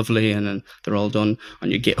are lovely and they're all done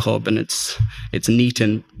on your GitHub, and it's neat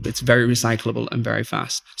and it's very recyclable and very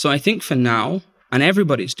fast. So I think for now, and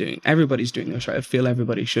everybody's doing this, right? I feel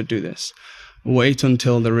everybody should do this. Wait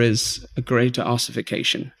until there is a greater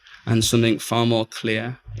ossification and something far more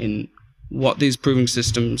clear in what these proving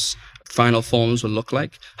systems final forms will look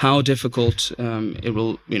like, how difficult it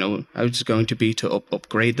will, how it's going to be to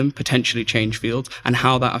upgrade them, potentially change fields, and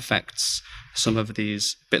how that affects some of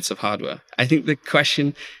these bits of hardware. I think the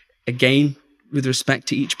question, again, with respect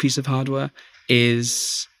to each piece of hardware,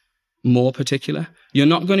 is more particular. You're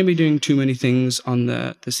not going to be doing too many things on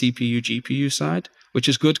the CPU, GPU side, which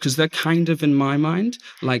is good because they're kind of, in my mind,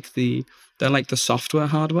 they're like the software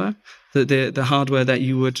hardware, the hardware that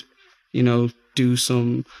you would, do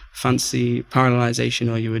some fancy parallelization,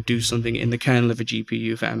 or you would do something in the kernel of a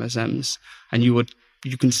GPU for MSMs, and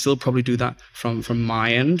you can still probably do that from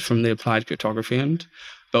my end, from the applied cryptography end.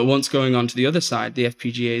 But once going on to the other side, the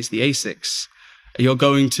FPGAs, the ASICs, you're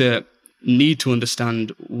going to need to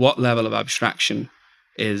understand what level of abstraction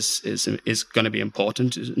is going to be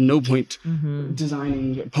important. There's no point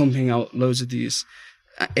pumping out loads of these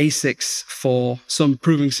ASICs for some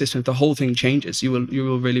proving system. If the whole thing changes, you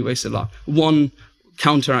will really waste a lot. One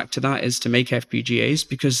counteract to that is to make FPGAs,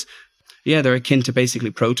 because they're akin to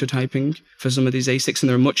basically prototyping for some of these ASICs, and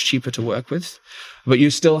they're much cheaper to work with, but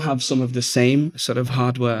you still have some of the same sort of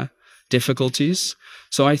hardware difficulties.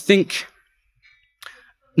 So I think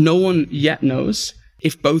no one yet knows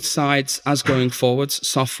if both sides, as going forwards,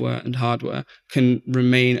 software and hardware, can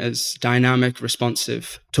remain as dynamic,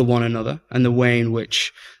 responsive to one another and the way in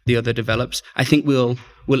which the other develops. I think we'll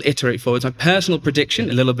iterate forwards. My personal prediction,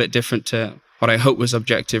 a little bit different to what I hope was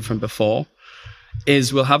objective from before,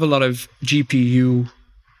 is we'll have a lot of GPU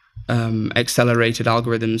accelerated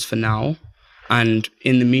algorithms for now. And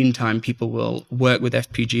in the meantime, people will work with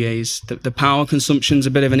FPGAs. The power consumption's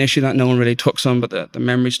a bit of an issue that no one really talks on, but the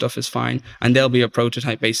memory stuff is fine. And there'll be a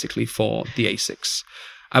prototype basically for the ASICs.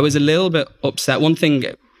 I was a little bit upset. One thing,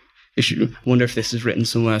 I wonder if this is written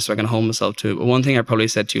somewhere so I can hold myself to it, but one thing I probably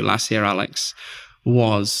said to you last year, Alex,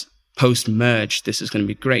 was post-merge, this is going to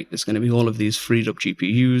be great. There's going to be all of these freed up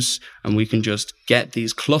GPUs, and we can just get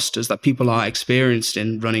these clusters that people are experienced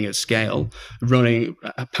in running at scale,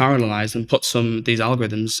 parallelized, and put some of these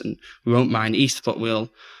algorithms, and we won't mine ETH, but we'll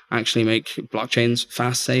actually make blockchains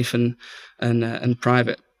fast, safe, and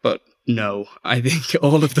private. But no, I think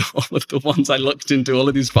all of the ones I looked into, all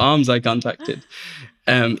of these farms I contacted,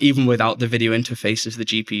 even without the video interfaces, the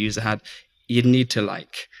GPUs I had, you'd need to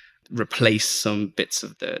replace some bits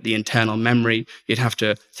of the internal memory. You'd have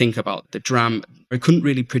to think about the DRAM. I couldn't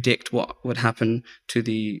really predict what would happen to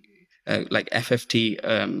the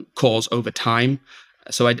FFT cores over time.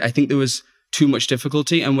 So I think there was too much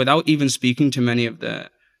difficulty. And without even speaking to many of the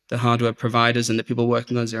hardware providers and the people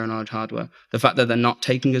working on zero-knowledge hardware, the fact that they're not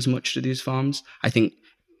taking as much to these farms, I think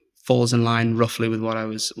falls in line roughly with what I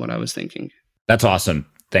was thinking. That's awesome.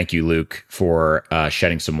 Thank you, Luke, for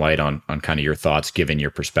shedding some light on kind of your thoughts, given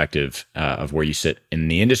your perspective of where you sit in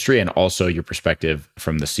the industry, and also your perspective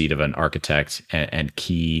from the seat of an architect and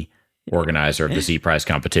key organizer of the Z Prize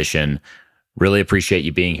competition. Really appreciate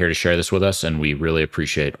you being here to share this with us, and we really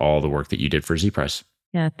appreciate all the work that you did for Z Prize.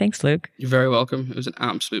 Yeah, thanks, Luke. You're very welcome. It was an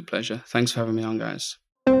absolute pleasure. Thanks for having me on, guys.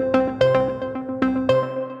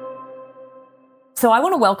 So I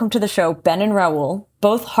want to welcome to the show Ben and Raul,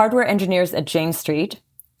 both hardware engineers at Jane Street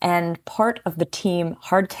and part of the team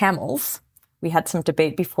Hard Camels. We had some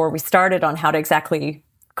debate before we started on how to exactly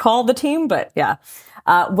call the team, but yeah.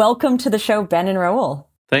 Welcome to the show, Ben and Raul.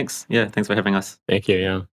 Thanks. Yeah, thanks for having us. Thank you.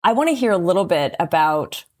 Yeah. I want to hear a little bit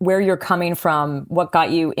about where you're coming from, what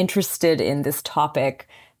got you interested in this topic.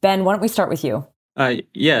 Ben, why don't we start with you?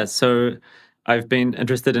 So I've been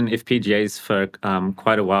interested in FPGAs for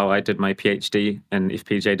quite a while. I did my PhD in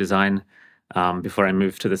FPGA design before I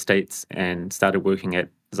moved to the States and started working at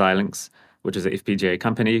Xilinx, which is an FPGA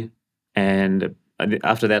company. And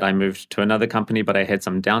after that, I moved to another company, but I had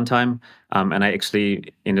some downtime. And I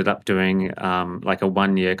actually ended up doing like a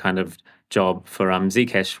 1-year kind of job for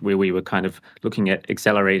Zcash, where we were kind of looking at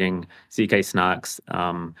accelerating ZK snarks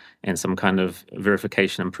and some kind of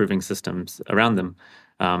verification improving systems around them.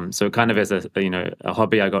 So kind of as a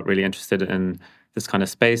hobby, I got really interested in this kind of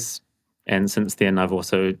space. And since then, I've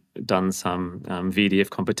also done some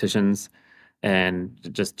VDF competitions and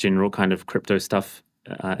just general kind of crypto stuff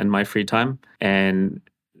in my free time. And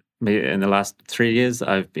in the last 3 years,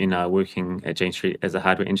 I've been working at Jane Street as a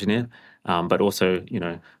hardware engineer, but also,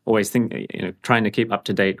 always trying to keep up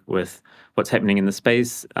to date with what's happening in the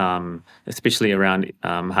space, especially around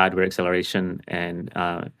hardware acceleration and,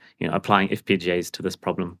 applying FPGAs to this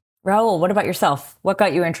problem. Raul, what about yourself? What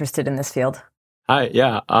got you interested in this field? Hi.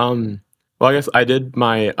 Yeah. Well, I guess I did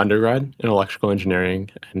my undergrad in electrical engineering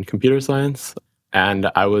and computer science, and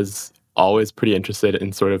I was always pretty interested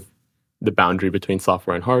in sort of the boundary between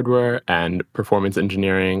software and hardware and performance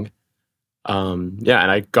engineering. And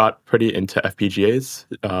I got pretty into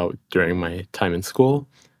FPGAs during my time in school.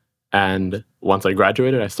 And once I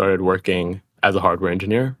graduated, I started working as a hardware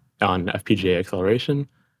engineer on FPGA acceleration.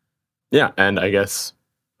 Yeah, and I guess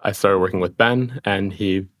I started working with Ben, and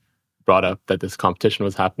he brought up that this competition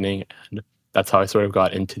was happening, and that's how I sort of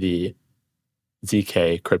got into the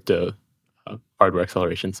ZK crypto hardware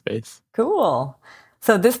acceleration space. Cool.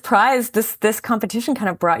 So this prize, this competition kind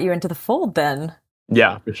of brought you into the fold then.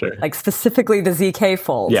 Yeah, for sure. Like specifically the ZK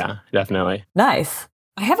fold. Yeah, definitely. Nice.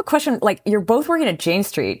 I have a question. Like, you're both working at Jane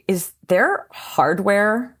Street. Is there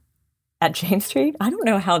hardware at Jane Street? I don't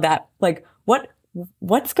know how that, like,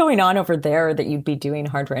 what's going on over there that you'd be doing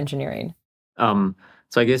hardware engineering? So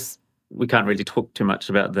I guess we can't really talk too much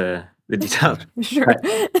about the details. Sure.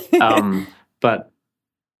 But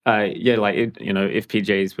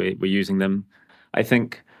FPGAs, we're using them. I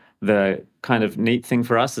think the kind of neat thing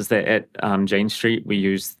for us is that at Jane Street, we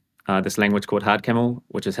use this language called HardCamel,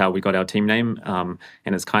 which is how we got our team name. And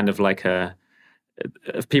it's kind of like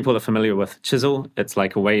if people are familiar with Chisel, it's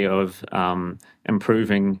like a way of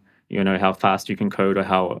improving, how fast you can code or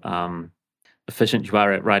how efficient you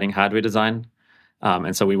are at writing hardware design.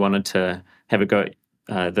 And so we wanted to have a go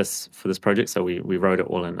at this for this project. So we wrote it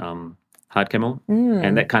all in HardCamel.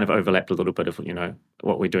 And that kind of overlapped a little bit of,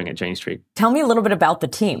 what we're doing at Jane Street. Tell me a little bit about the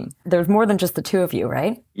team. There's more than just the two of you,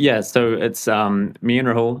 right? Yeah, so it's me and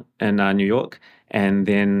Rahul in New York, and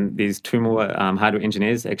then there's two more hardware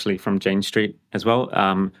engineers actually from Jane Street as well,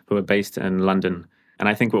 who are based in London. And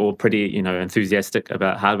I think we're all pretty, enthusiastic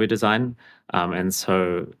about hardware design. And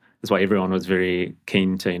so that's why everyone was very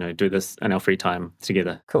keen to, do this in our free time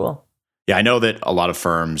together. Cool. Yeah, I know that a lot of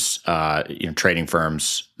firms, trading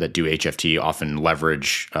firms that do HFT often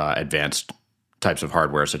leverage advanced types of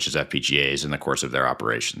hardware such as FPGAs in the course of their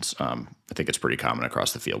operations. I think it's pretty common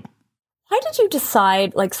across the field. Why did you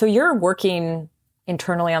decide, so you're working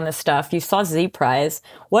internally on this stuff. You saw Z Prize.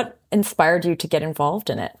 What inspired you to get involved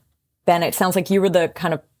in it? Ben, it sounds like you were the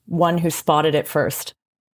kind of one who spotted it first.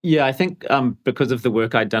 Yeah, I think because of the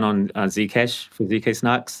work I'd done on Zcash for ZK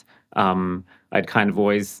snarks, I'd kind of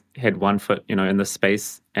always had one foot, in this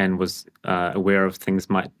space and was aware of things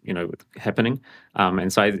might, happening.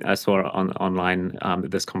 And so I saw online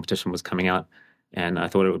that this competition was coming out, and I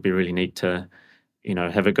thought it would be really neat to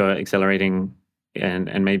have a go at accelerating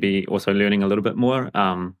and maybe also learning a little bit more.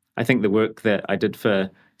 I think the work that I did for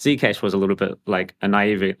Zcash was a little bit like a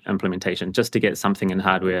naive implementation, just to get something in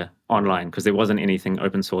hardware online, because there wasn't anything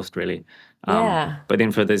open sourced really. But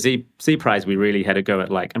then for the Z Prize, we really had to go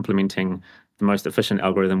at like implementing the most efficient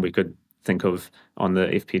algorithm we could think of on the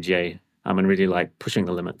FPGA, and really like pushing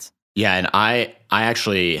the limits. Yeah, and I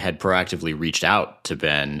actually had proactively reached out to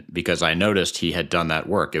Ben because I noticed he had done that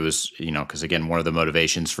work. It was, because again, one of the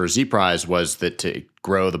motivations for Z-Prize was that to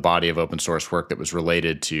grow the body of open source work that was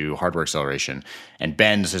related to hardware acceleration. And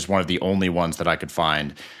Ben's is one of the only ones that I could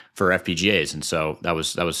find for FPGAs. And so that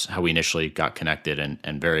was how we initially got connected,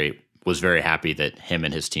 and was very happy that him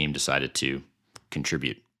and his team decided to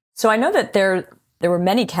contribute. So I know that there were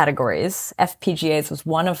many categories. FPGAs was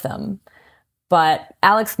one of them. But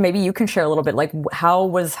Alex, maybe you can share a little bit, like how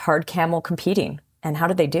was HardCamel competing and how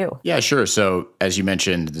did they do? Yeah, sure. So as you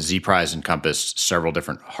mentioned, the Z-Prize encompassed several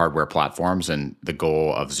different hardware platforms, and the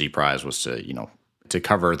goal of Z-Prize was to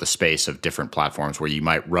cover the space of different platforms where you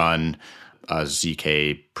might run a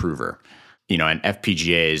ZK prover. And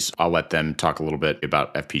FPGAs, I'll let them talk a little bit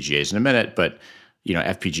about FPGAs in a minute, but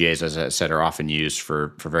FPGAs, as I said, are often used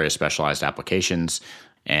for very specialized applications.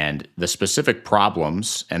 And the specific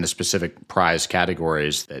problems and the specific prize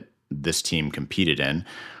categories that this team competed in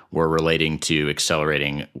were relating to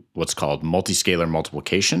accelerating what's called multiscalar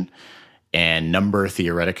multiplication and number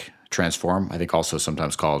theoretic transform, I think also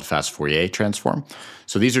sometimes called fast Fourier transform.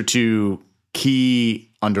 So these are two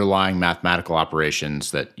key underlying mathematical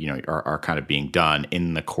operations that are kind of being done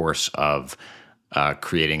in the course of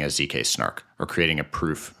creating a ZK snark or creating a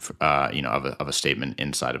proof of a statement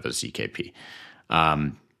inside of a ZKP.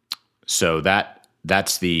 So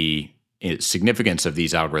that's the significance of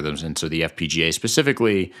these algorithms. And so the FPGA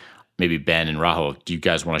specifically, maybe Ben and Rahul, do you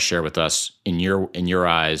guys want to share with us, in your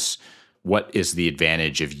eyes, what is the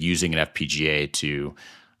advantage of using an FPGA to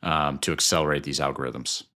accelerate these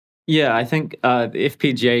algorithms? Yeah, I think the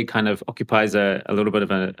FPGA kind of occupies a little bit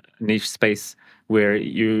of a niche space where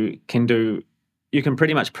you can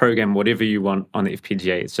pretty much program whatever you want on the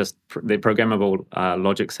FPGA. It's just they're programmable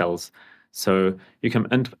logic cells. So you can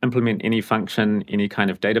implement any function, any kind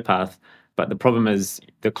of data path, but the problem is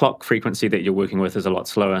the clock frequency that you're working with is a lot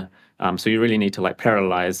slower. So you really need to like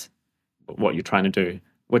parallelize what you're trying to do,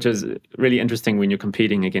 which is really interesting when you're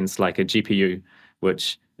competing against like a GPU,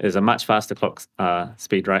 which is a much faster clock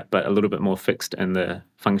speed, right? But a little bit more fixed in the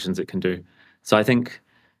functions it can do. So I think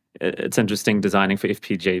it's interesting designing for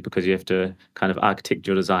FPGA because you have to kind of architect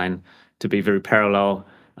your design to be very parallel.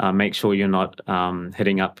 Make sure you're not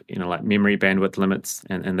hitting up, like memory bandwidth limits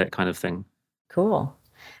and that kind of thing. Cool.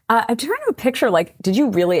 I'm trying to picture, like, did you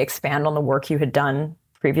really expand on the work you had done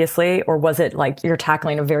previously, or was it like you're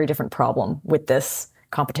tackling a very different problem with this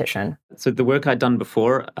competition? So the work I'd done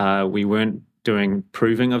before, we weren't doing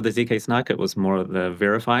proving of the ZK snark. It was more of the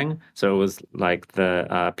verifying. So it was like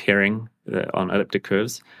the pairing on elliptic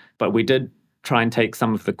curves. But we did try and take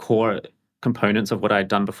some of the core components of what I'd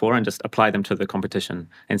done before and just apply them to the competition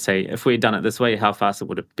and say, if we had done it this way, how fast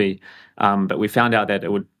would it be? But we found out that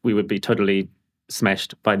we would be totally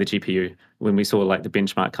smashed by the GPU when we saw like the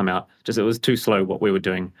benchmark come out. Just it was too slow what we were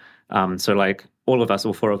doing. So like all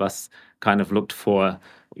four of us kind of looked for,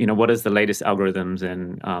 what is the latest algorithms,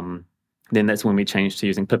 and then that's when we changed to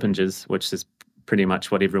using Pippingers, which is pretty much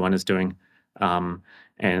what everyone is doing,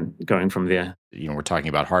 and going from there. We're talking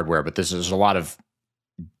about hardware, but there's a lot of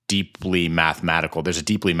deeply mathematical. There's a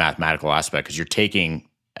deeply mathematical aspect because you're taking,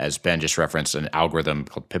 as Ben just referenced, an algorithm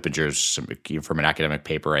called Pippingers from an academic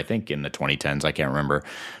paper, I think in the 2010s, I can't remember.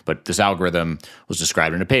 But this algorithm was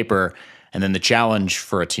described in a paper. And then the challenge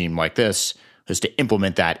for a team like this is to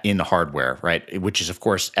implement that in the hardware, right? Which is, of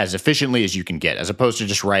course, as efficiently as you can get, as opposed to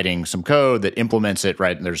just writing some code that implements it,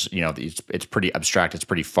 right? And there's, it's pretty abstract. It's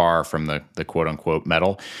pretty far from the quote unquote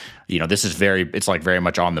metal. This is it's like very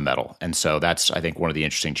much on the metal. And so that's, I think, one of the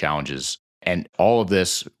interesting challenges. And all of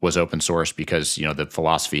this was open source because, the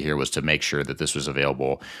philosophy here was to make sure that this was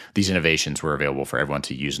available. These innovations were available for everyone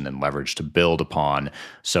to use and then leverage to build upon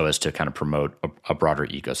so as to kind of promote a broader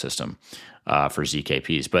ecosystem for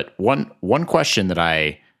ZKPs. But one question that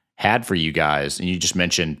I had for you guys, and you just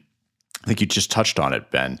mentioned, I think you just touched on it,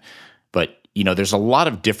 Ben, but, there's a lot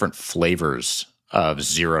of different flavors of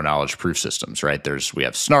zero knowledge proof systems, right? We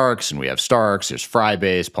have snarks and we have starks, there's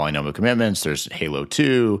Fry-based polynomial commitments, there's Halo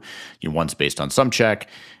 2, one's based on SumCheck.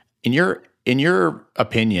 In your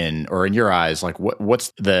opinion, or in your eyes, like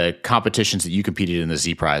what's the competitions that you competed in the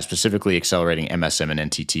Z-Prize, specifically accelerating MSM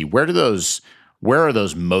and NTT? Where are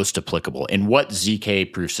those most applicable? In what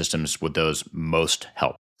ZK proof systems would those most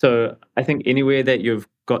help? So I think anywhere that you've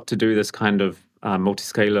got to do this kind of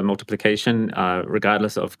multiscalar multiplication,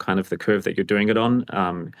 regardless of kind of the curve that you're doing it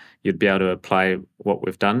on, you'd be able to apply what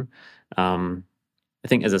we've done. I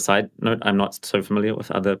think as a side note, I'm not so familiar with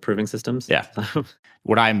other proving systems. Yeah.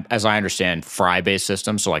 As I understand, Fry-based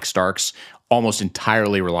systems, so like Starks, almost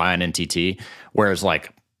entirely rely on NTT, whereas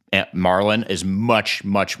like Marlin is much,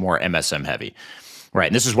 much more MSM heavy. Right.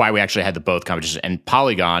 And this is why we actually had the both competitions. And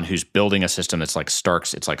Polygon, who's building a system that's like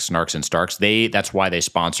Starks, it's like Snarks and Starks. That's why they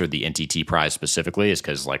sponsored the NTT prize specifically, is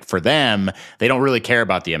because like for them, they don't really care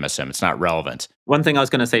about the MSM. It's not relevant. One thing I was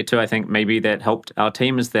going to say too, I think maybe that helped our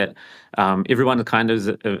team is that everyone kind of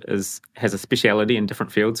has a speciality in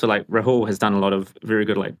different fields. So like Rahul has done a lot of very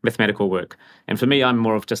good like mathematical work. And for me, I'm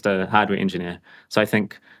more of just a hardware engineer. So I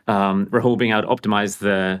think Rahul being able to optimize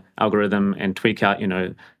the algorithm and tweak out,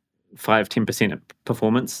 5-10%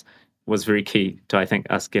 performance was very key to, I think,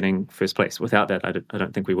 us getting first place. Without that, I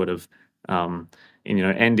don't think we would have.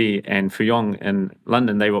 Andy and Fuyong in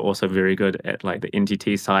London, they were also very good at like the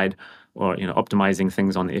NTT side or optimizing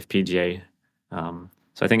things on the FPGA. So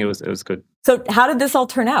I think it was good. So how did this all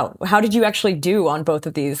turn out? How did you actually do on both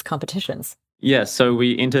of these competitions? Yeah, so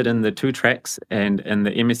we entered in the 2 tracks, and in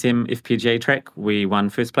the MSM FPGA track, we won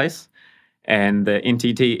first place. And the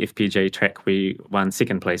NTT FPGA track, we won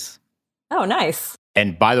second place. Oh, nice.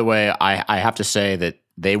 And by the way, I have to say that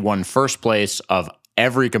they won first place of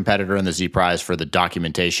every competitor in the Z Prize for the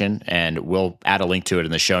documentation, and we'll add a link to it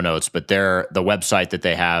in the show notes. But the website that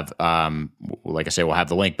they have, like I say, we'll have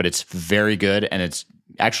the link, but it's very good. And it's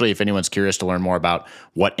actually, if anyone's curious to learn more about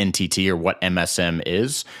what NTT or what MSM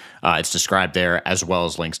is, it's described there, as well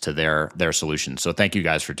as links to their solutions. So thank you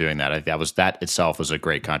guys for doing that. That itself was a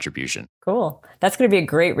great contribution. Cool. That's going to be a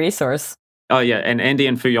great resource. Oh, yeah. And Andy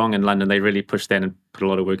and Fuyong in London, they really pushed that and put a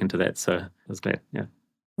lot of work into that. So I was glad. Yeah.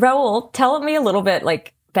 Rahul, tell me a little bit,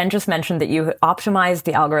 like Ben just mentioned that you optimized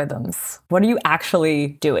the algorithms. What are you actually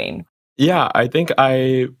doing? Yeah, I think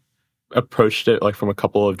I approached it like from a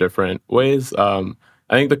couple of different ways. I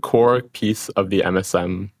think the core piece of the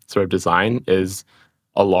MSM sort of design is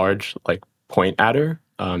a large like point adder,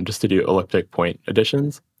 just to do elliptic point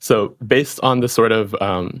additions. So based on the sort of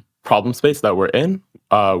problem space that we're in,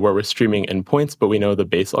 where we're streaming endpoints, but we know the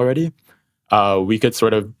base already, we could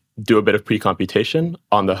sort of do a bit of pre-computation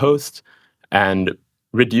on the host and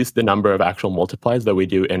reduce the number of actual multiplies that we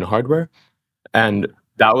do in hardware. And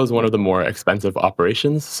that was one of the more expensive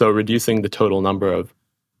operations. So reducing the total number of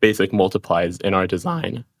basic multiplies in our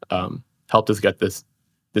design helped us get this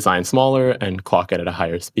design smaller and clock it at a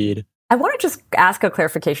higher speed. I want to just ask a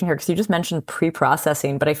clarification here, because you just mentioned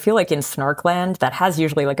pre-processing, but I feel like in Snarkland, that has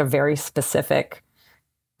usually like a very specific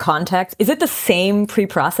context. Is it the same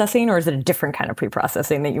pre-processing, or is it a different kind of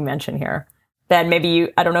pre-processing that you mentioned here? Ben, maybe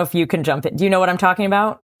I don't know if you can jump in. Do you know what I'm talking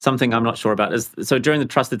about? Something I'm not sure about is, so during the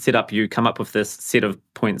trusted setup, you come up with this set of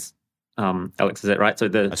points. Alex, is that right? So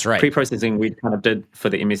that's right. Pre-processing we kind of did for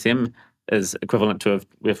the MSM is equivalent to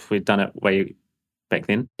if we'd done it way back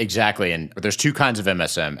then. Exactly. And there's 2 kinds of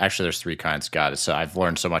MSM. Actually, there's 3 kinds. God, so I've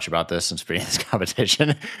learned so much about this since being in this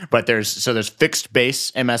competition. But there's fixed base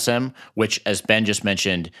MSM, which, as Ben just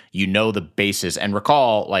mentioned, the bases. And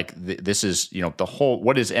recall, like this is, the whole,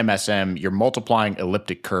 what is MSM? You're multiplying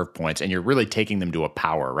elliptic curve points, and you're really taking them to a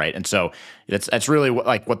power, right? And so that's really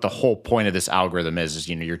what the whole point of this algorithm is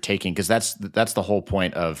you're taking, because that's the whole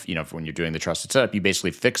point of, when you're doing the trusted setup, you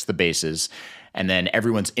basically fix the bases, and then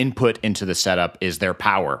everyone's input into the setup is their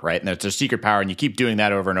power, right? And it's a secret power, and you keep doing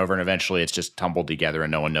that over and over, and eventually it's just tumbled together,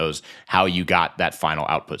 and no one knows how you got that final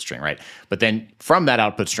output string, right? But then from that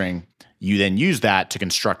output string, you then use that to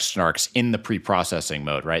construct snarks in the pre-processing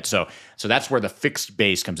mode, right? So that's where the fixed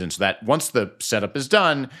base comes in. So that once the setup is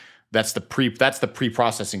done, that's the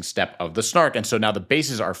pre-processing step of the snark, and so now the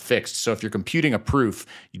bases are fixed. So if you're computing a proof,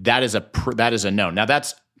 that is a known. Now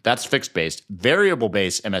that's fixed based. Variable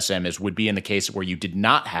based MSM would be in the case where you did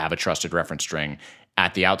not have a trusted reference string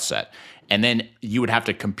at the outset. And then you would have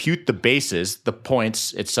to compute the bases, the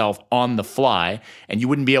points itself, on the fly, and you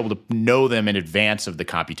wouldn't be able to know them in advance of the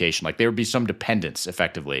computation. Like there would be some dependence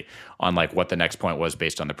effectively on like what the next point was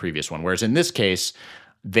based on the previous one. Whereas in this case,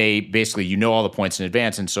 they basically, all the points in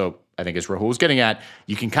advance. And so I think as Rahul was getting at,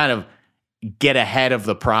 you can kind of get ahead of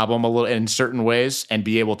the problem a little in certain ways and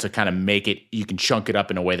be able to kind of you can chunk it up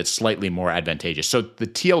in a way that's slightly more advantageous. So the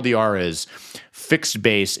TLDR is fixed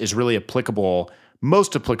base is really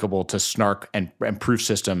most applicable to snark and proof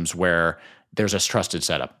systems where there's a trusted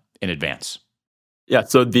setup in advance. Yeah,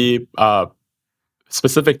 so the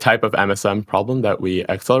specific type of MSM problem that we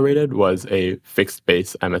accelerated was a fixed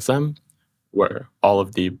base MSM where all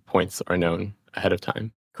of the points are known ahead of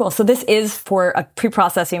time. Cool. So this is for a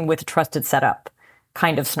pre-processing with trusted setup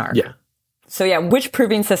kind of snark. Yeah. So yeah, which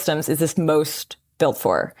proving systems is this most built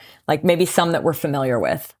for? Like maybe some that we're familiar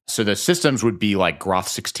with. So the systems would be like Groth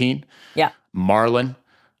 16, Yeah. Marlin,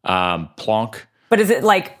 Plonk. But is it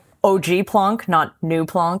like OG Plonk, not new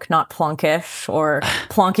Plonk, not Plonkish or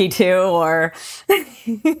Plonky 2 or...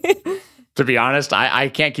 To be honest, I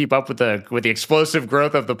can't keep up with the explosive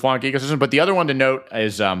growth of the Plonk ecosystem. But the other one to note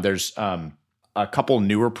is there's a couple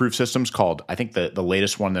newer proof systems called, I think the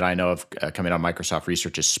latest one that I know of coming on Microsoft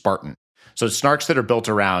Research is Spartan. So snarks that are built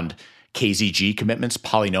around KZG commitments,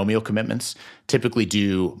 polynomial commitments, typically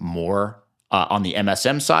do more on the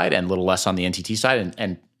MSM side and a little less on the NTT side.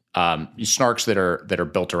 And snarks that are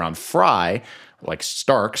built around Fry, like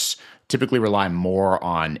Starks, typically rely more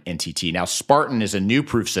on NTT. Now, Spartan is a new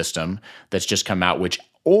proof system that's just come out, which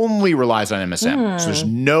only relies on MSM. So there's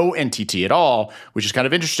no NTT at all, which is kind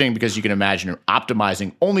of interesting because you can imagine you're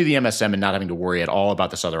optimizing only the MSM and not having to worry at all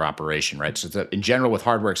about this other operation, right? So in general, with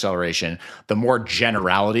hardware acceleration, the more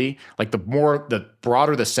generality, like the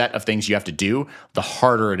broader the set of things you have to do, the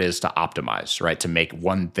harder it is to optimize, right? To make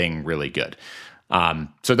one thing really good.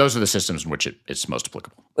 So those are the systems in which it's most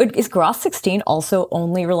applicable. Is Groth 16 also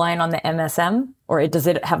only relying on the MSM, or does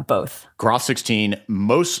it have both? Groth 16,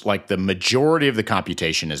 the majority of the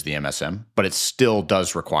computation is the MSM, but it still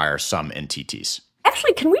does require some NTTs.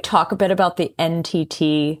 Actually, can we talk a bit about the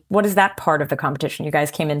NTT? What is that part of the competition? You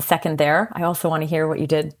guys came in second there. I also want to hear what you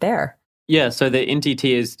did there. Yeah, so the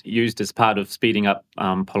NTT is used as part of speeding up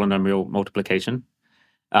polynomial multiplication.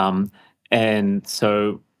 And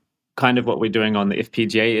so kind of what we're doing on the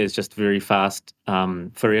FPGA is just very fast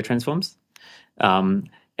Fourier transforms.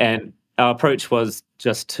 And our approach was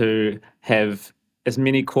just to have as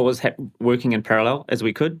many cores working in parallel as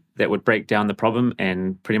we could that would break down the problem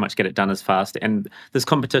and pretty much get it done as fast. And this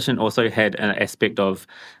competition also had an aspect of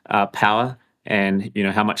power and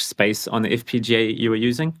how much space on the FPGA you were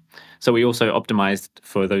using. So we also optimized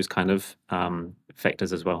for those kind of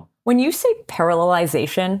factors as well. When you say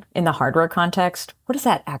parallelization in the hardware context, what does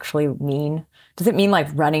that actually mean? Does it mean like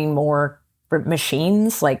running more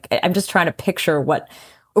machines? Like I'm just trying to picture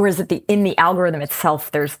or is it in the algorithm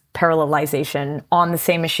itself, there's parallelization on the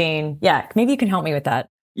same machine? Yeah, maybe you can help me with that.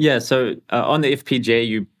 Yeah, so on the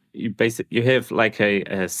FPGA, you have like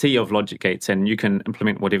a sea of logic gates and you can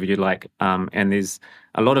implement whatever you like. And there's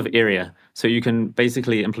a lot of area. So you can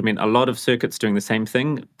basically implement a lot of circuits doing the same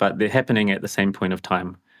thing, but they're happening at the same point of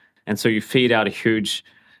time. And so you feed out a huge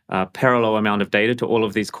parallel amount of data to all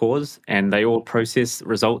of these cores, and they all process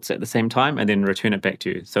results at the same time and then return it back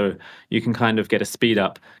to you. So you can kind of get a speed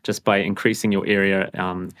up just by increasing your area.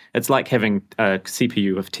 It's like having a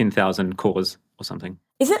CPU of 10,000 cores or something.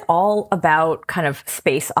 Is it all about kind of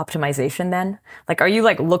space optimization then? Like, are you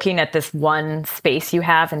like looking at this one space you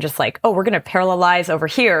have and just like, oh, we're going to parallelize over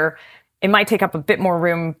here. It might take up a bit more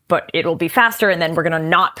room, but it'll be faster. And then we're going to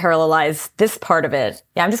not parallelize this part of it.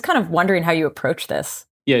 Yeah, I'm just kind of wondering how you approach this.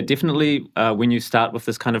 Yeah, definitely. When you start with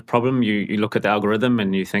this kind of problem, you look at the algorithm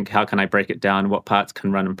and you think, how can I break it down? What parts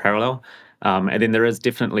can run in parallel? And then there is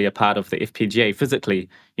definitely a part of the FPGA physically,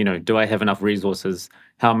 do I have enough resources?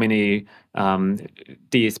 How many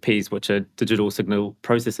DSPs, which are digital signal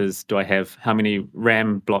processors, do I have? How many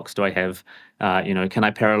RAM blocks do I have? Can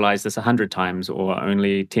I parallelize this 100 times or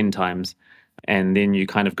only 10 times? And then you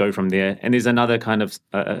kind of go from there. And there's another kind of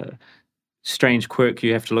strange quirk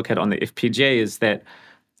you have to look at on the FPGA is that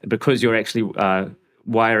because you're actually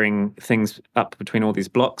wiring things up between all these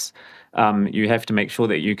blocks, you have to make sure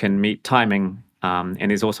that you can meet timing. And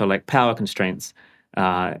there's also like power constraints.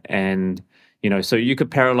 So you could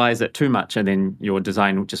parallelize it too much and then your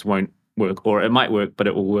design just won't work. Or it might work, but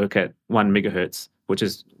it will work at 1 megahertz, which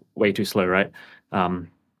is way too slow, right?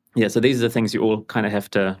 So these are the things you all kind of have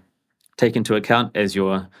to take into account as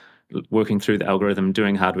you're working through the algorithm,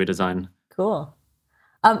 doing hardware design. Cool.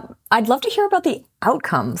 I'd love to hear about the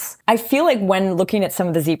outcomes. I feel like when looking at some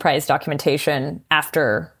of the Z-Prize documentation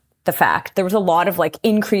after the fact, there was a lot of like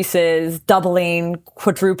increases, doubling,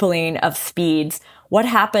 quadrupling of speeds. What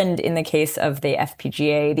happened in the case of the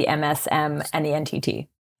FPGA, the MSM, and the NTT?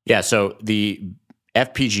 Yeah, so the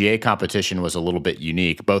FPGA competition was a little bit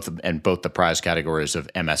unique, both the prize categories of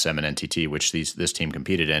MSM and NTT, which this team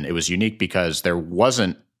competed in. It was unique because there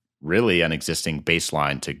wasn't really an existing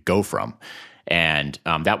baseline to go from. And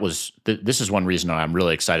this is one reason I'm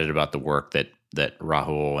really excited about the work that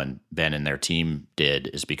Rahul and Ben and their team did,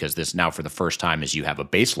 is because this now for the first time is you have a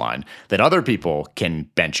baseline that other people can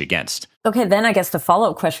bench against. Okay, then I guess the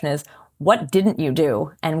follow-up question is, what didn't you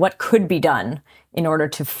do and what could be done in order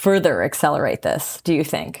to further accelerate this, do you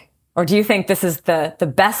think? Or do you think this is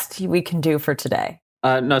the best we can do for today?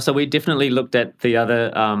 No, so we definitely looked at the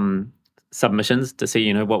other submissions to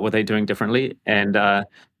see, what were they doing differently. And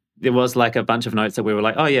there was like a bunch of notes that we were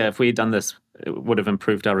like, oh yeah, if we had done this, it would have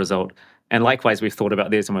improved our result. And likewise, we've thought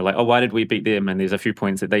about this and we're like, oh, why did we beat them? And there's a few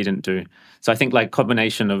points that they didn't do. So I think like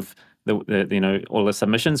combination of the all the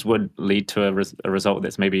submissions would lead to a result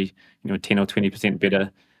that's maybe 10 or 20%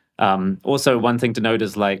 better. Also, one thing to note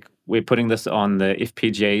is like we're putting this on the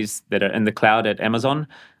FPGAs that are in the cloud at Amazon,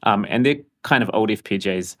 and they're kind of old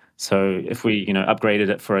FPGAs. So if we upgraded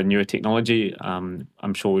it for a newer technology,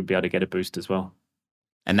 I'm sure we'd be able to get a boost as well.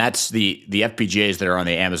 And that's the FPGAs that are on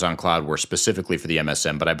the Amazon cloud were specifically for the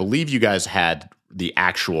MSM, but I believe you guys had the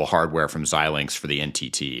actual hardware from Xilinx for the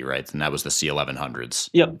NTT, right? And that was the C1100s.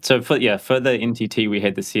 Yep. So for the NTT, we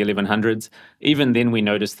had the C1100s. Even then, we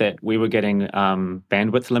noticed that we were getting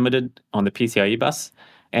bandwidth limited on the PCIe bus.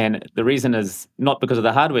 And the reason is not because of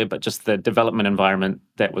the hardware, but just the development environment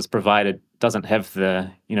that was provided doesn't have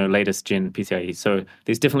the latest gen PCIe. So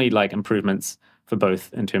there's definitely like improvements for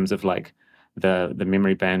both in terms of like the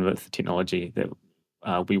memory bandwidth technology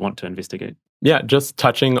that we want to investigate. Yeah, just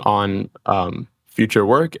touching on future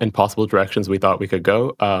work and possible directions we thought we could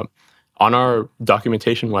go. On our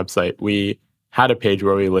documentation website, we had a page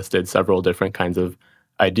where we listed several different kinds of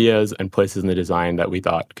ideas and places in the design that we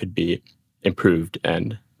thought could be improved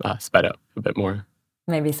and sped up a bit more.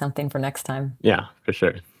 Maybe something for next time. Yeah, for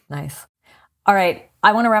sure. Nice. All right.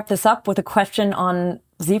 I want to wrap this up with a question on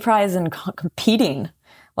Z-Prize and competing.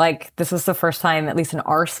 Like, this was the first time, at least in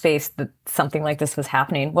our space, that something like this was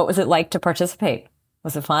happening. What was it like to participate?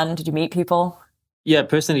 Was it fun? Did you meet people? Yeah,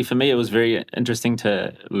 personally, for me, it was very interesting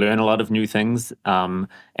to learn a lot of new things. And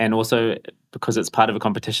also, because it's part of a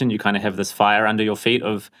competition, you kind of have this fire under your feet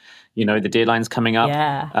of, the deadline's coming up.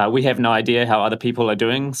 Yeah. We have no idea how other people are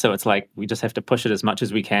doing. So it's like we just have to push it as much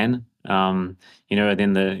as we can. And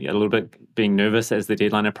then a little bit being nervous as the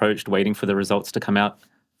deadline approached, waiting for the results to come out.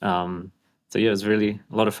 So yeah, it was really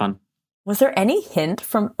a lot of fun. Was there any hint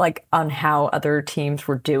from on how other teams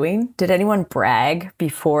were doing? Did anyone brag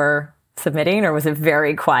before submitting, or was it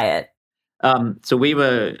very quiet? So we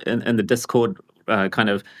were in the Discord kind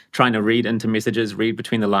of trying to read into messages, read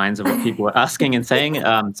between the lines of what people were asking and saying.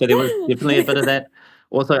 So there was definitely a bit of that.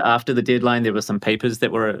 Also, after the deadline, there were some papers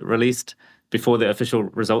that were released before the official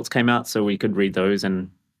results came out, so we could read those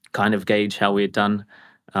and kind of gauge how we had done.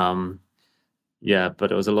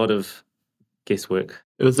 But it was a lot of guesswork.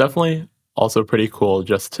 It was definitely also pretty cool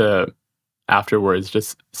just to afterwards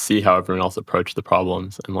just see how everyone else approached the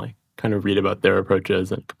problems and kind of read about their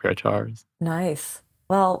approaches and compare to ours. Nice.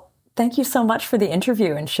 Well, thank you so much for the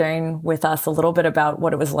interview and sharing with us a little bit about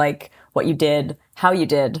what it was like, what you did, how you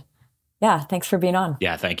did. Yeah, thanks for being on.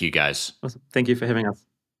 Yeah, thank you guys. Awesome. Thank you for having us.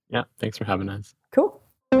 Yeah, thanks for having us. Cool.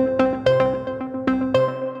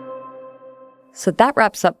 So that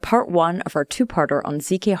wraps up part 1 of our 2-parter on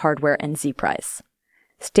ZK hardware and Z-Prize.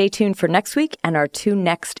 Stay tuned for next week and our 2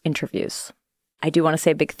 next interviews. I do want to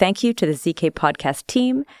say a big thank you to the ZK podcast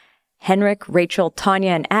team, Henrik, Rachel,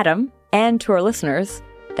 Tanya, and Adam, and to our listeners.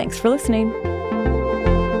 Thanks for listening.